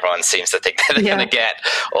that everyone seems to think that they're going to get,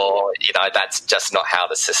 or, that's just not how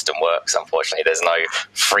the system works, unfortunately. There's no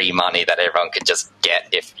free money that everyone can just get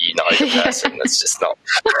if you know the person. That's just not,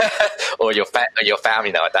 or your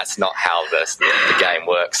family know it. That's not how the game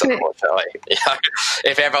works, unfortunately.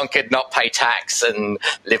 If everyone could not pay tax and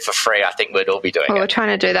live for free, I think we'd all be doing it. We're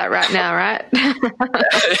trying to do that right now, right? Yeah,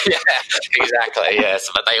 exactly, yes.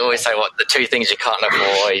 But they always say, the two things you can't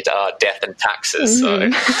avoid are death and taxes. So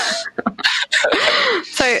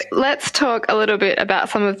let's talk a little bit about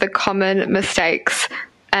some of the common mistakes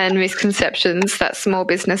and misconceptions that small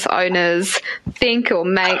business owners think or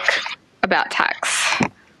make about tax.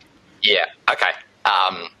 Yeah, okay.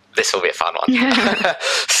 This will be a fun one.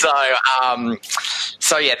 So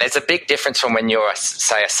there's a big difference from when you're,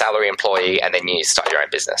 say, a salary employee and then you start your own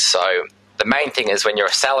business. So the main thing is when you're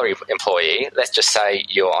a salary employee, let's just say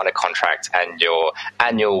you're on a contract and your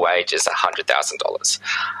annual wage is $100,000.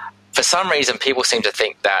 For some reason, people seem to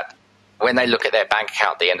think that when they look at their bank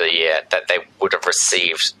account at the end of the year, that they would have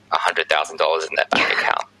received $100,000 in their bank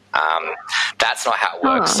account. That's not how it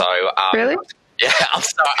works. Really? Yeah, I'm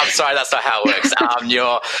sorry, that's not how it works.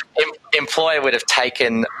 Your employer would have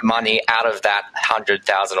taken money out of that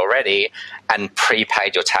 $100,000 already and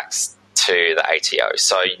prepaid your tax to the ATO.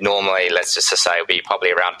 So normally, let's just say it would be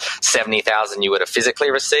probably around $70,000 you would have physically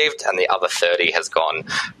received, and the other $30,000 has gone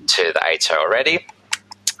to the ATO already.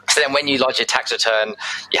 So then when you lodge your tax return,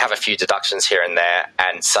 you have a few deductions here and there,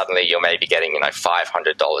 and suddenly you're maybe getting,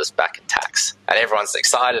 $500 back in tax. And everyone's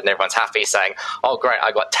excited and everyone's happy, saying, oh, great,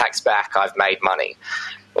 I got tax back, I've made money.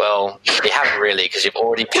 Well, you haven't really, because you've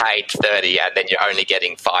already paid 30 and then you're only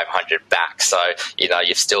getting 500 back. So,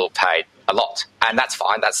 you've still paid a lot. And that's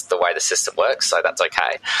fine. That's the way the system works. So that's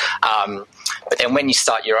okay. But then when you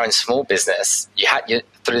start your own small business,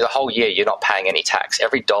 through the whole year, you're not paying any tax.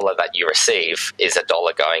 Every dollar that you receive is a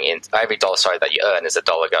dollar going in. Every dollar, that you earn is a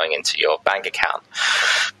dollar going into your bank account.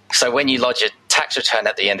 So when you lodge your tax return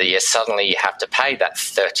at the end of the year, suddenly you have to pay that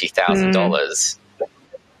 $30,000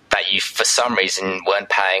 that you, for some reason, weren't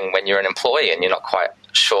paying when you're an employee, and you're not quite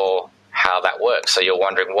sure how that works. So you're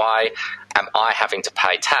wondering, why am I having to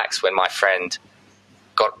pay tax when my friend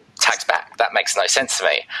got tax back? That makes no sense to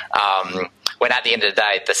me. When at the end of the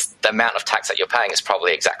day, the amount of tax that you're paying is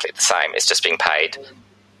probably exactly the same. It's just being paid.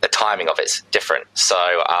 The timing of it's different. So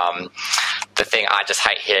the thing I just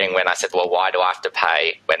hate hearing when I said, well, why do I have to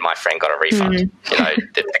pay when my friend got a refund? They're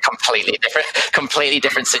completely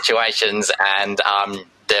different situations. And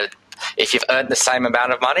if you've earned the same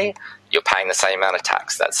amount of money, you're paying the same amount of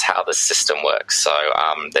tax. That's how the system works. So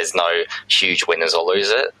there's no huge winners or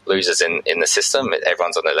losers in the system.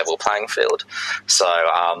 Everyone's on a level playing field. So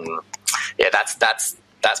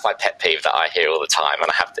that's my pet peeve that I hear all the time,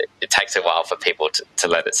 and it takes a while for people to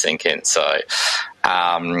let it sink in. So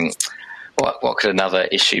what could another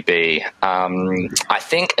issue be? I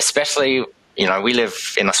think especially, we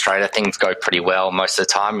live in Australia, things go pretty well most of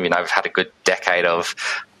the time. We've had a good decade of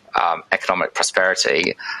economic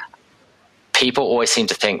prosperity. People always seem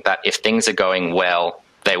to think that if things are going well,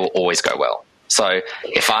 they will always go well. So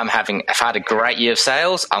if I had a great year of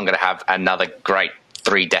sales, I'm going to have another great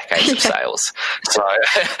 3 decades of sales.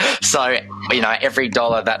 So every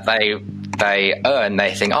dollar that they earn,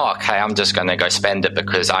 they think, oh, okay, I'm just going to go spend it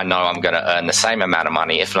because I know I'm going to earn the same amount of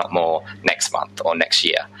money, if not more, next month or next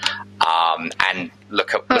year. And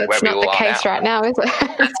look where we all are now. It's not the case right now, is it?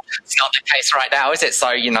 It's not the case right now, is it?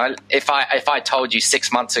 So, if I told you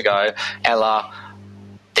 6 months ago, Ella,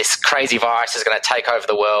 this crazy virus is going to take over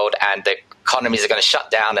the world and the economies are going to shut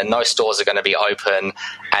down and no stores are going to be open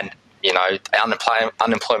and,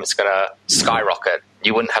 unemployment's going to skyrocket,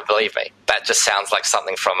 you wouldn't have believed me. That just sounds like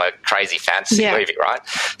something from a crazy fantasy movie, right?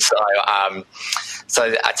 So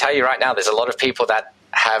I tell you right now, there's a lot of people that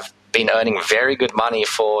have been earning very good money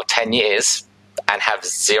for 10 years and have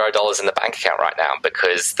 $0 in the bank account right now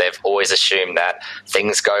because they've always assumed that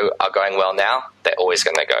things are going well now, they're always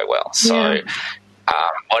going to go well. So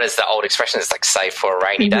what is the old expression? It's like save for a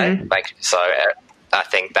rainy day. I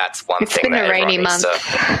think that's one thing that everyone needs to...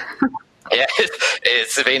 Yeah,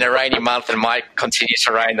 it's been a rainy month and might continue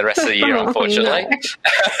to rain the rest of the year, unfortunately.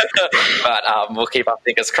 But we'll keep our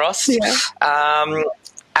fingers crossed. Yeah.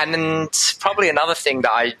 And then probably another thing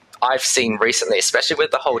that I've seen recently, especially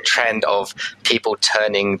with the whole trend of people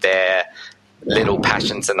turning their little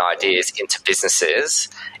passions and ideas into businesses,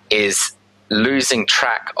 is losing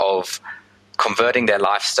track of converting their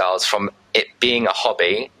lifestyles from it being a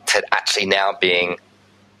hobby to actually now being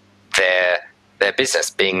their business,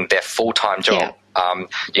 being their full-time job.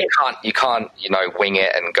 You can't wing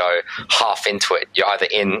it and go half into it. You're either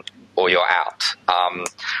in or you're out.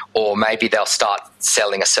 Or maybe they'll start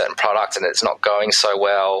selling a certain product and it's not going so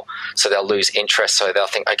well, so they'll lose interest. So they'll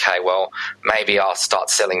think, okay, well, maybe I'll start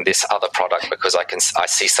selling this other product because I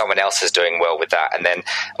see someone else is doing well with that, and then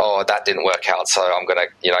that didn't work out, so I'm going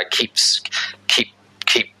to keep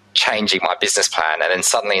changing my business plan. And then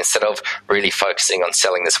suddenly, instead of really focusing on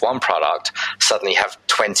selling this one product, suddenly you have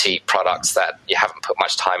 20 products that you haven't put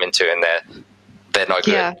much time into, and they're no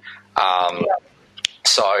good. Yeah.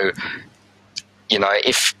 So,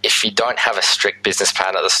 if you don't have a strict business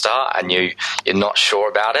plan at the start and you're not sure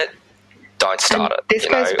about it, don't start it. This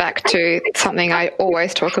goes back to something I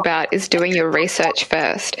always talk about, is doing your research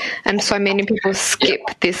first. And so many people skip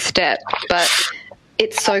this step, but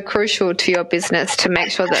it's so crucial to your business to make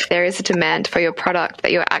sure that there is a demand for your product,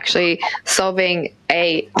 that you're actually solving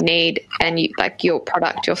a need, and your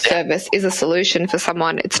product, your service is a solution for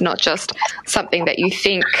someone. It's not just something that you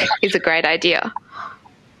think is a great idea.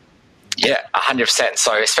 Yeah, 100%.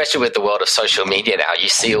 So especially with the world of social media now, you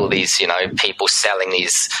see all these, people selling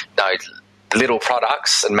these, little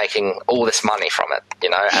products and making all this money from it,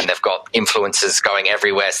 and they've got influencers going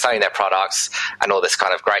everywhere selling their products and all this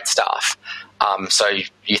kind of great stuff. So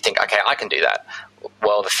you think, okay, I can do that.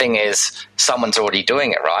 Well, the thing is, someone's already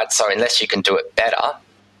doing it, right? So unless you can do it better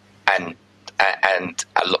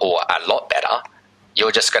or a lot better,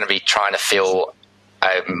 you're just going to be trying to fill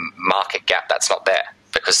a market gap that's not there,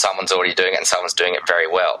 because someone's already doing it and someone's doing it very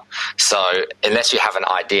well. So unless you have an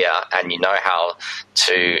idea and you know how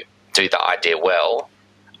to do the idea well,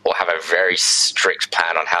 or have a very strict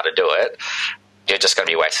plan on how to do it, you're just going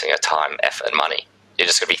to be wasting your time, effort, and money. You're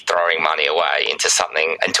just going to be throwing money away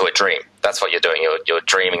into a dream. That's what you're doing. You're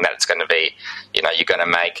dreaming that it's going to be, you're going to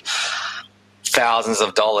make thousands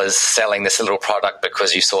of dollars selling this little product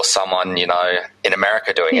because you saw someone, in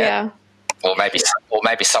America doing it, or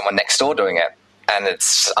maybe someone next door doing it. And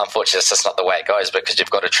unfortunately, it's just not the way it goes, because you've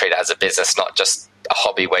got to treat it as a business, not just a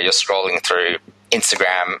hobby where you're scrolling through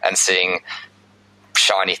Instagram and seeing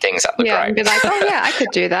shiny things that look great. And be like, I could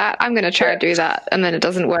do that. I'm going to try to do that. And then it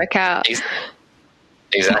doesn't work out.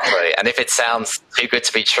 Exactly. And if it sounds too good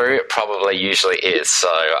to be true, it probably usually is.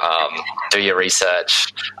 So do your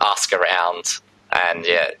research, ask around. And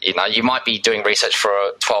you might be doing research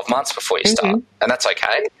for 12 months before you start. And that's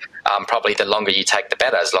okay. Probably the longer you take, the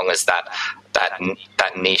better, as long as that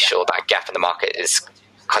niche or that gap in the market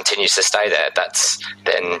continues to stay there.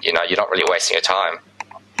 Then you're not really wasting your time.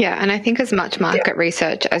 Yeah, and I think as much market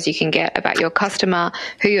research as you can get about your customer,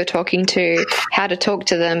 who you're talking to, how to talk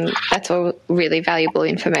to them, that's all really valuable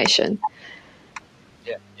information.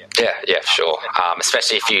 Yeah, sure.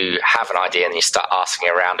 Especially if you have an idea and you start asking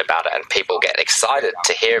around about it and people get excited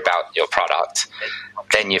to hear about your product,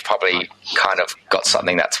 then you've probably kind of got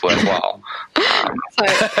something that's worthwhile.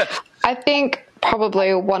 So I think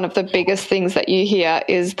probably one of the biggest things that you hear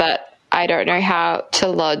is that I don't know how to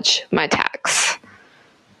lodge my tax.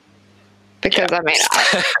 Because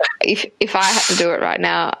if I had to do it right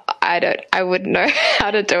now, I wouldn't know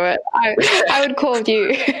how to do it. I would call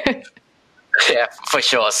you. Yeah, for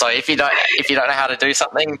sure. So if you don't know how to do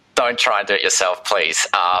something, don't try and do it yourself, please.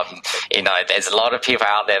 There's a lot of people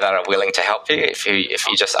out there that are willing to help you if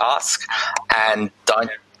you just ask, and don't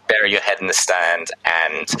bury your head in the sand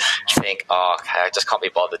and think, okay, I just can't be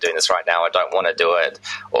bothered doing this right now. I don't want to do it.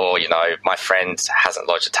 Or, my friend hasn't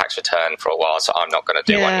lodged a tax return for a while, so I'm not going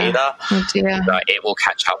to do one either. It will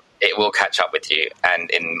catch up. It will catch up with you,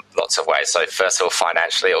 and in lots of ways. So first of all,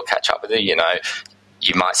 financially, it will catch up with you.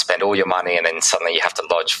 You might spend all your money, and then suddenly you have to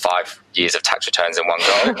lodge 5 years of tax returns in one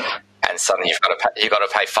go, and suddenly you've got to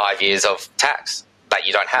pay 5 years of tax that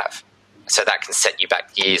you don't have. So that can set you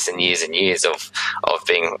back years and years and years of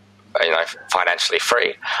being, financially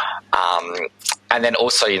free. And then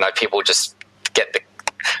also, people just get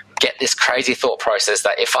this crazy thought process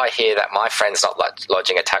that if I hear that my friend's not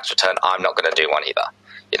lodging a tax return, I'm not going to do one either.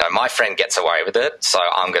 My friend gets away with it, so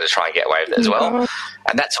I'm going to try and get away with it as well.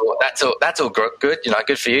 And that's all good.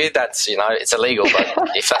 Good for you. That's it's illegal,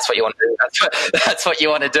 but if that's what you want to do, that's what you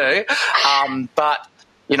want to do. But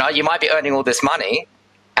you might be earning all this money,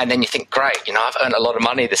 and then you think, great, I've earned a lot of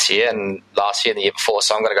money this year and last year and the year before,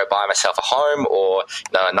 so I'm going to go buy myself a home or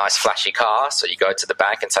a nice flashy car. So you go to the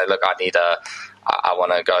bank and say, look, I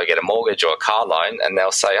want to go get a mortgage or a car loan, and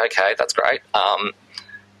they'll say, okay, that's great.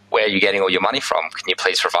 Where are you getting all your money from? Can you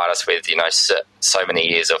please provide us with, so many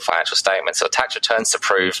years of financial statements or tax returns to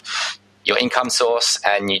prove your income source,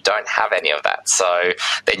 and you don't have any of that. So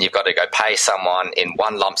then you've got to go pay someone in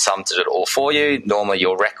one lump sum to do it all for you. Normally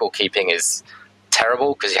your record keeping is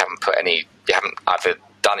terrible because you haven't either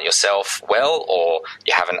done it yourself well, or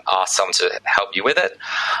you haven't asked someone to help you with it.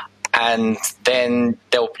 And then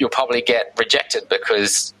you'll probably get rejected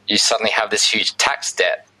because you suddenly have this huge tax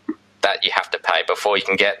debt that you have to pay before you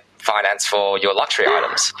can get finance for your luxury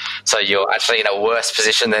items. So you're actually in a worse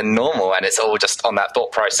position than normal, and it's all just on that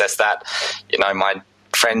thought process that, my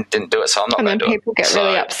friend didn't do it, so I'm not going to do it. And then people get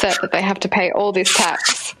really upset that they have to pay all this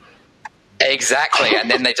tax. Exactly, and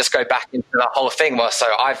then they just go back into the whole thing. Well,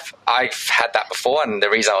 so I've had that before, and the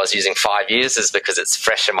reason I was using 5 years is because it's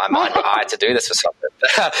fresh in my mind, but I had to do this for something.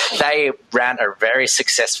 They ran a very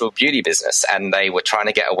successful beauty business, and they were trying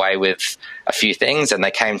to get away with a few things, and they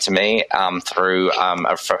came to me through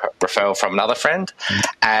a referral from another friend,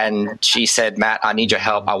 and she said, Matt, I need your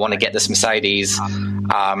help. I want to get this Mercedes,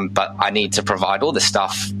 but I need to provide all this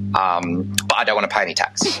stuff, but I don't want to pay any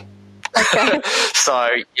tax. Okay.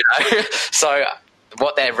 So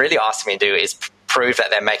what they're really asking me to do is prove that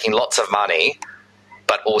they're making lots of money,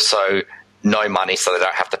 but also no money, so they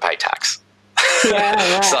don't have to pay tax. Yeah,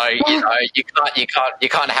 right. So you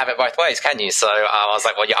can't have it both ways, can you? So I was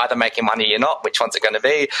like, well, you're either making money or you're not. Which one's it going to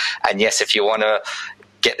be? And yes, if you want to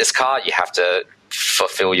get this car, you have to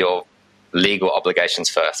fulfill your legal obligations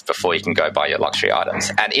first before you can go buy your luxury items.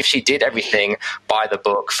 And if she did everything by the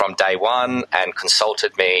book from day one and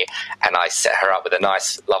consulted me, and I set her up with a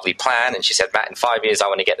nice, lovely plan, and she said, Matt, in 5 years, I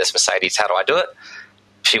want to get this Mercedes. How do I do it?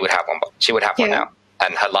 She would have one. She would have one now.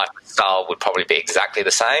 And her lifestyle would probably be exactly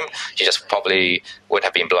the same. She just probably would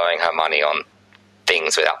have been blowing her money on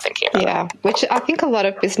things without thinking about it. Yeah, which I think a lot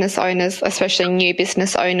of business owners, especially new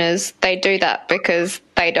business owners, they do that because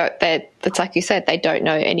it's like you said, they don't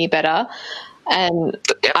know any better. And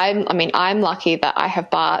yep. I'm lucky that I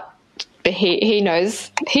have Bart, but he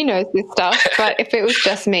knows this stuff. But if it was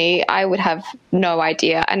just me, I would have no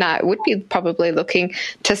idea, and I would be probably looking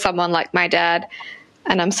to someone like my dad.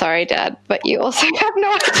 And I'm sorry, Dad, but you also have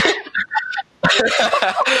no idea.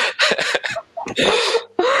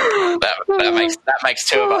 that makes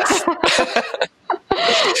two of us.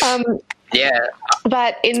 Yeah.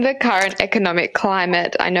 But in the current economic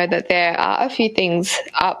climate, I know that there are a few things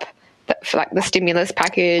up, like the stimulus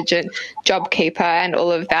package and JobKeeper and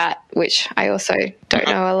all of that, which I also don't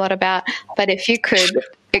know a lot about. But if you could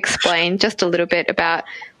explain just a little bit about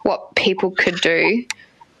what people could do,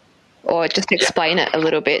 or just explain it a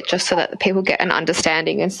little bit, just so that people get an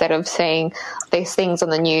understanding instead of seeing these things on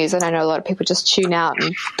the news. And I know a lot of people just tune out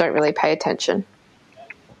and don't really pay attention.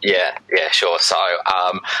 Yeah, sure. So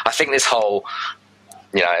I think this whole,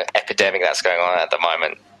 epidemic that's going on at the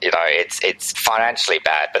moment, it's financially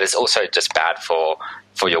bad, but it's also just bad for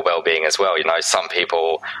your well-being as well. Some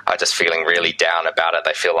people are just feeling really down about it.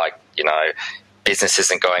 They feel like, business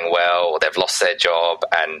isn't going well, they've lost their job,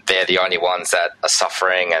 and they're the only ones that are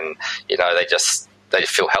suffering, and they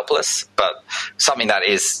feel helpless. But something that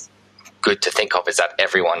is good to think of is that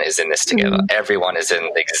everyone is in this together. Everyone is in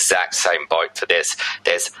the exact same boat for this.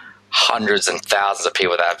 There's hundreds and thousands of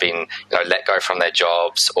people that have been let go from their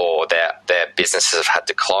jobs, or their businesses have had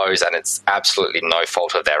to close, and it's absolutely no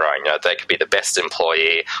fault of their own. They could be the best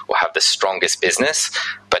employee or have the strongest business,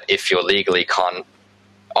 but if you legally can't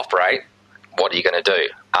operate, what are you going to do?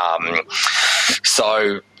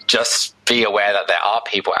 So just be aware that there are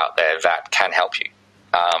people out there that can help you.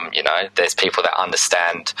 There's people that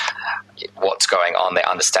understand what's going on. They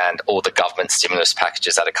understand all the government stimulus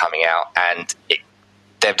packages that are coming out, and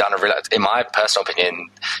they've done in my personal opinion,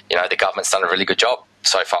 the government's done a really good job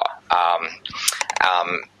so far.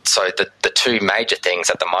 So the two major things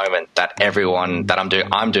at the moment that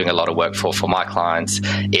I'm doing a lot of work for my clients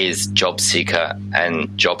is Job Seeker and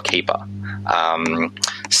JobKeeper.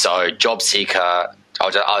 So Job Seeker,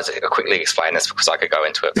 I'll quickly explain this because I could go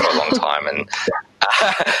into it for a long time, and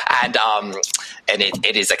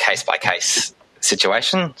it is a case by case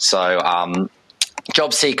situation. So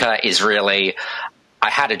Job Seeker is really, I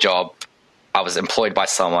had a job, I was employed by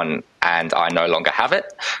someone, and I no longer have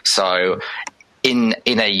it. So in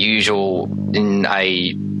 5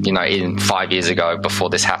 years ago, before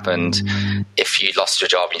this happened, if you lost your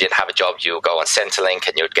job, you didn't have a job, you would go on Centrelink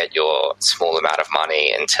and you would get your small amount of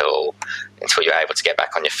money until you're able to get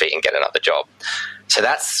back on your feet and get another job. So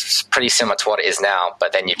that's pretty similar to what it is now,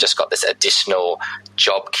 but then you've just got this additional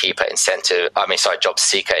Job Seeker incentive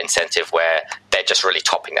where they're just really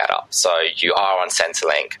topping that up. So you are on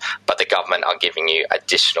Centrelink, but the government are giving you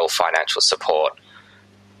additional financial support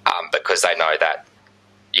because they know that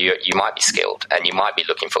you might be skilled and you might be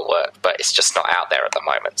looking for work, but it's just not out there at the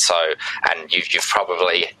moment. So, and you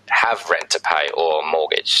probably have rent to pay or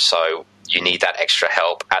mortgage, so you need that extra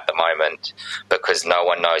help at the moment because no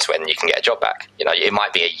one knows when you can get a job back. It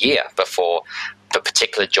might be a year before the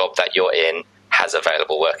particular job that you're in has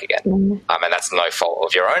available work again. And that's no fault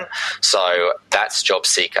of your own. So that's Job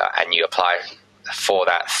Seeker, and you apply for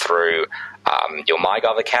that through your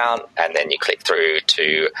MyGov account, and then you click through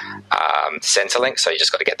to Centrelink. So you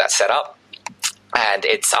just got to get that set up. And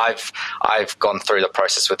I've gone through the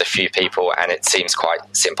process with a few people, and it seems quite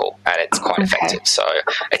simple and it's quite effective. So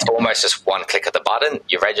it's almost just one click of the button.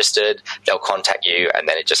 You're registered, they'll contact you, and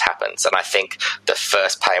then it just happens. And I think the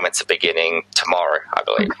first payments are beginning tomorrow, I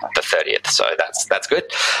believe, the 30th. So that's good.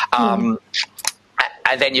 And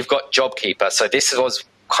then you've got JobKeeper. So this was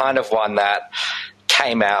kind of one that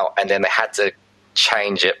came out, and then they had to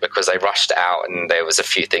change it because they rushed out and there was a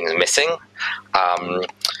few things missing.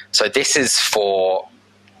 So this is for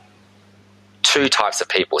two types of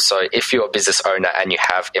people. So if you're a business owner and you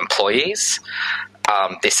have employees,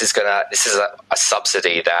 this is a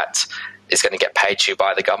subsidy that is going to get paid to you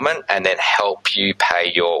by the government and then help you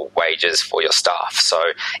pay your wages for your staff. So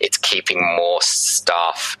it's keeping more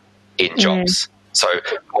staff in jobs. So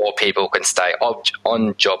more people can stay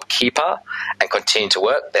on JobKeeper and continue to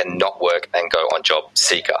work, then not work and go on Job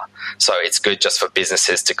Seeker. So it's good just for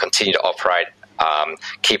businesses to continue to operate,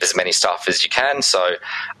 keep as many staff as you can. So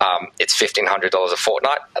it's $1,500 a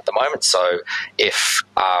fortnight at the moment. So if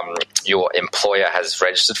your employer has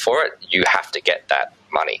registered for it, you have to get that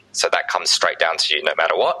money. So that comes straight down to you no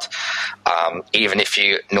matter what. Even if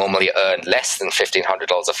you normally earn less than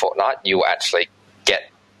 $1,500 a fortnight, you will actually get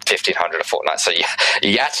 $1,500 a fortnight, so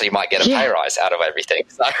you actually might get a pay rise out of everything,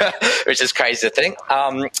 so, which is crazy to think.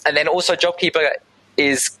 And then also JobKeeper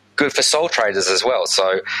is good for sole traders as well.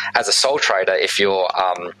 So as a sole trader, if your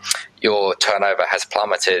turnover has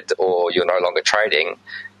plummeted or you're no longer trading,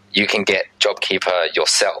 you can get JobKeeper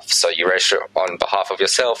yourself. So you register on behalf of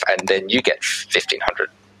yourself, and then you get $1,500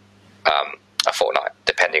 a fortnight,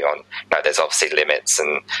 depending on, there's obviously limits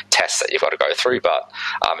and tests that you've got to go through, but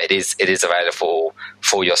it is available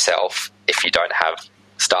for yourself if you don't have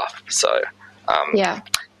staff. So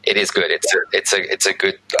it is good. It's a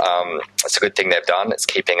good thing they've done. It's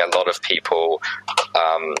keeping a lot of people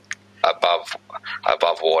above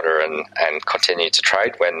water and continue to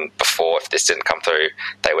trade, when before, if this didn't come through,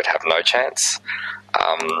 they would have no chance.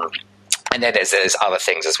 And then there's other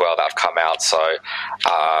things as well that have come out. So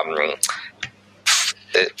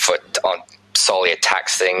on solely a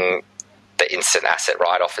tax thing, the instant asset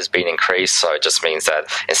write-off has been increased. So it just means that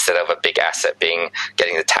instead of a big asset getting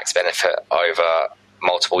the tax benefit over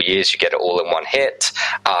multiple years, you get it all in one hit.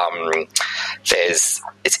 It's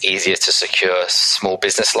easier to secure small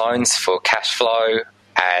business loans for cash flow,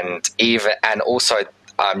 and also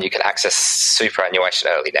you can access superannuation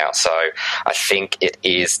early now. So I think it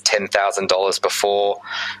is $10,000 before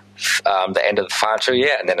the end of the financial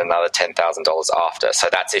year, and then another $10,000 after. So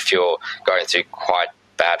that's if you're going through quite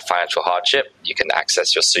bad financial hardship, you can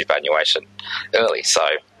access your superannuation early. So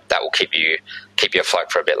that will keep you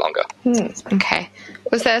afloat for a bit longer. Okay.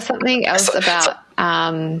 Was there something else about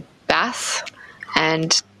BAS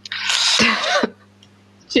and?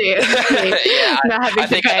 Cheers.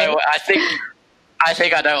 I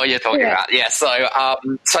think I know what you're talking about. Yeah, so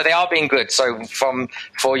they are being good. So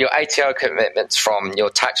for your ATO commitments, from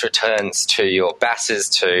your tax returns to your BASs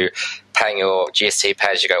to paying your GST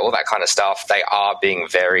pay as you go, all that kind of stuff, they are being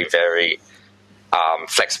very, very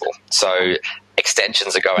flexible. So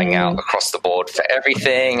extensions are going out across the board for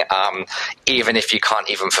everything. Even if you can't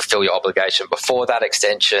even fulfill your obligation before that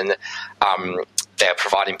extension, they're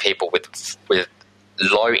providing people with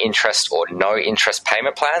low interest or no interest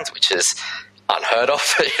payment plans, which is unheard of.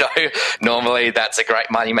 Normally that's a great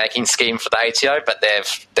money making scheme for the ATO, but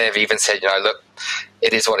they've even said, look,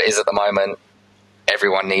 it is what it is at the moment.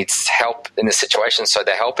 Everyone needs help in this situation, so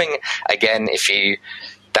they're helping. Again,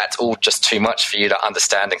 that's all just too much for you to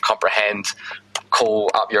understand and comprehend, call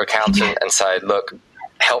up your accountant and say, look,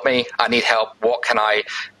 help me, I need help.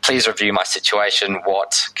 Please review my situation.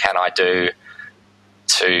 What can I do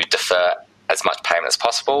to defer as much payment as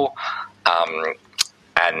possible?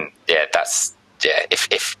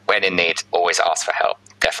 If when in need, always ask for help.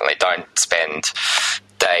 Definitely don't spend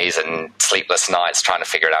days and sleepless nights trying to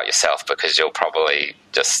figure it out yourself, because you'll probably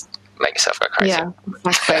just make yourself go crazy. Yeah,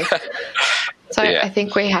 exactly. So I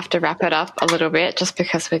think we have to wrap it up a little bit, just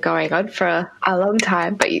because we're going on for a long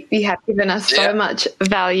time, but you have given us so much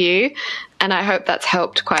value, and I hope that's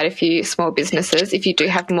helped quite a few small businesses. If you do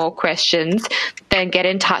have more questions, then get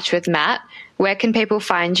in touch with Matt. Where can people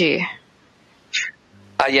find you?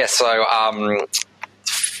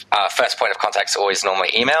 First point of contact is always normally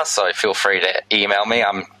email, so feel free to email me.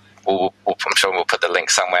 I'm sure we'll put the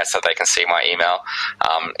link somewhere so they can see my email.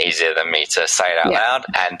 Easier than me to say it out loud.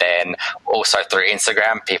 And then also through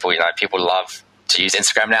Instagram, people love to use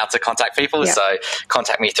Instagram now to contact people. Yeah. So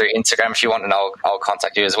contact me through Instagram if you want, and I'll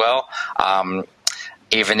contact you as well.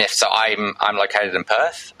 Even if, so I'm located in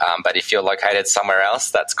Perth, but if you're located somewhere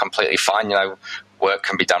else, that's completely fine. You know, work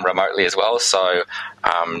can be done remotely as well. So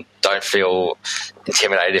don't feel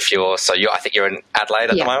intimidated if I think you're in Adelaide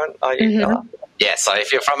at the moment, are you? Mm-hmm. Yeah, so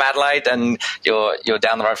if you're from Adelaide and you're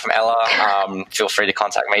down the road from Ella, feel free to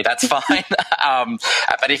contact me. That's fine.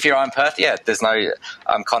 But if you're in Perth, there's no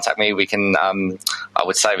contact me. We can, I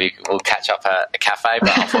would say we'll catch up at a cafe,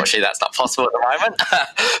 but unfortunately that's not possible at the moment.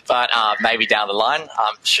 But maybe down the line,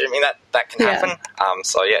 I'm assuming that can happen.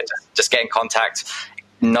 Just get in contact.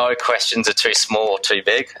 No questions are too small or too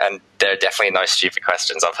big, and there are definitely no stupid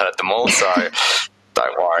questions. I've heard them all, so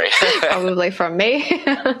don't worry. Probably from me.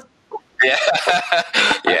 Yeah.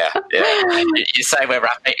 You say we're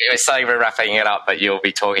wrapping it up, but you'll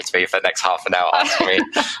be talking to me for the next half an hour asking me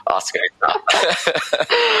stuff.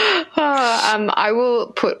 I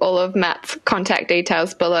will put all of Matt's contact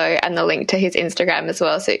details below and the link to his Instagram as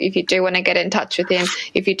well. So if you do want to get in touch with him,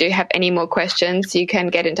 if you do have any more questions, you can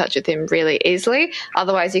get in touch with him really easily.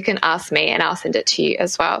 Otherwise, you can ask me and I'll send it to you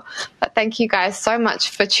as well. But thank you guys so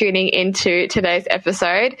much for tuning into today's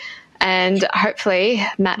episode. And hopefully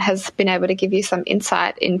Matt has been able to give you some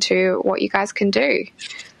insight into what you guys can do.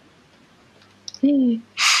 We'll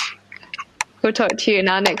talk to you in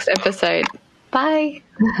our next episode. Bye.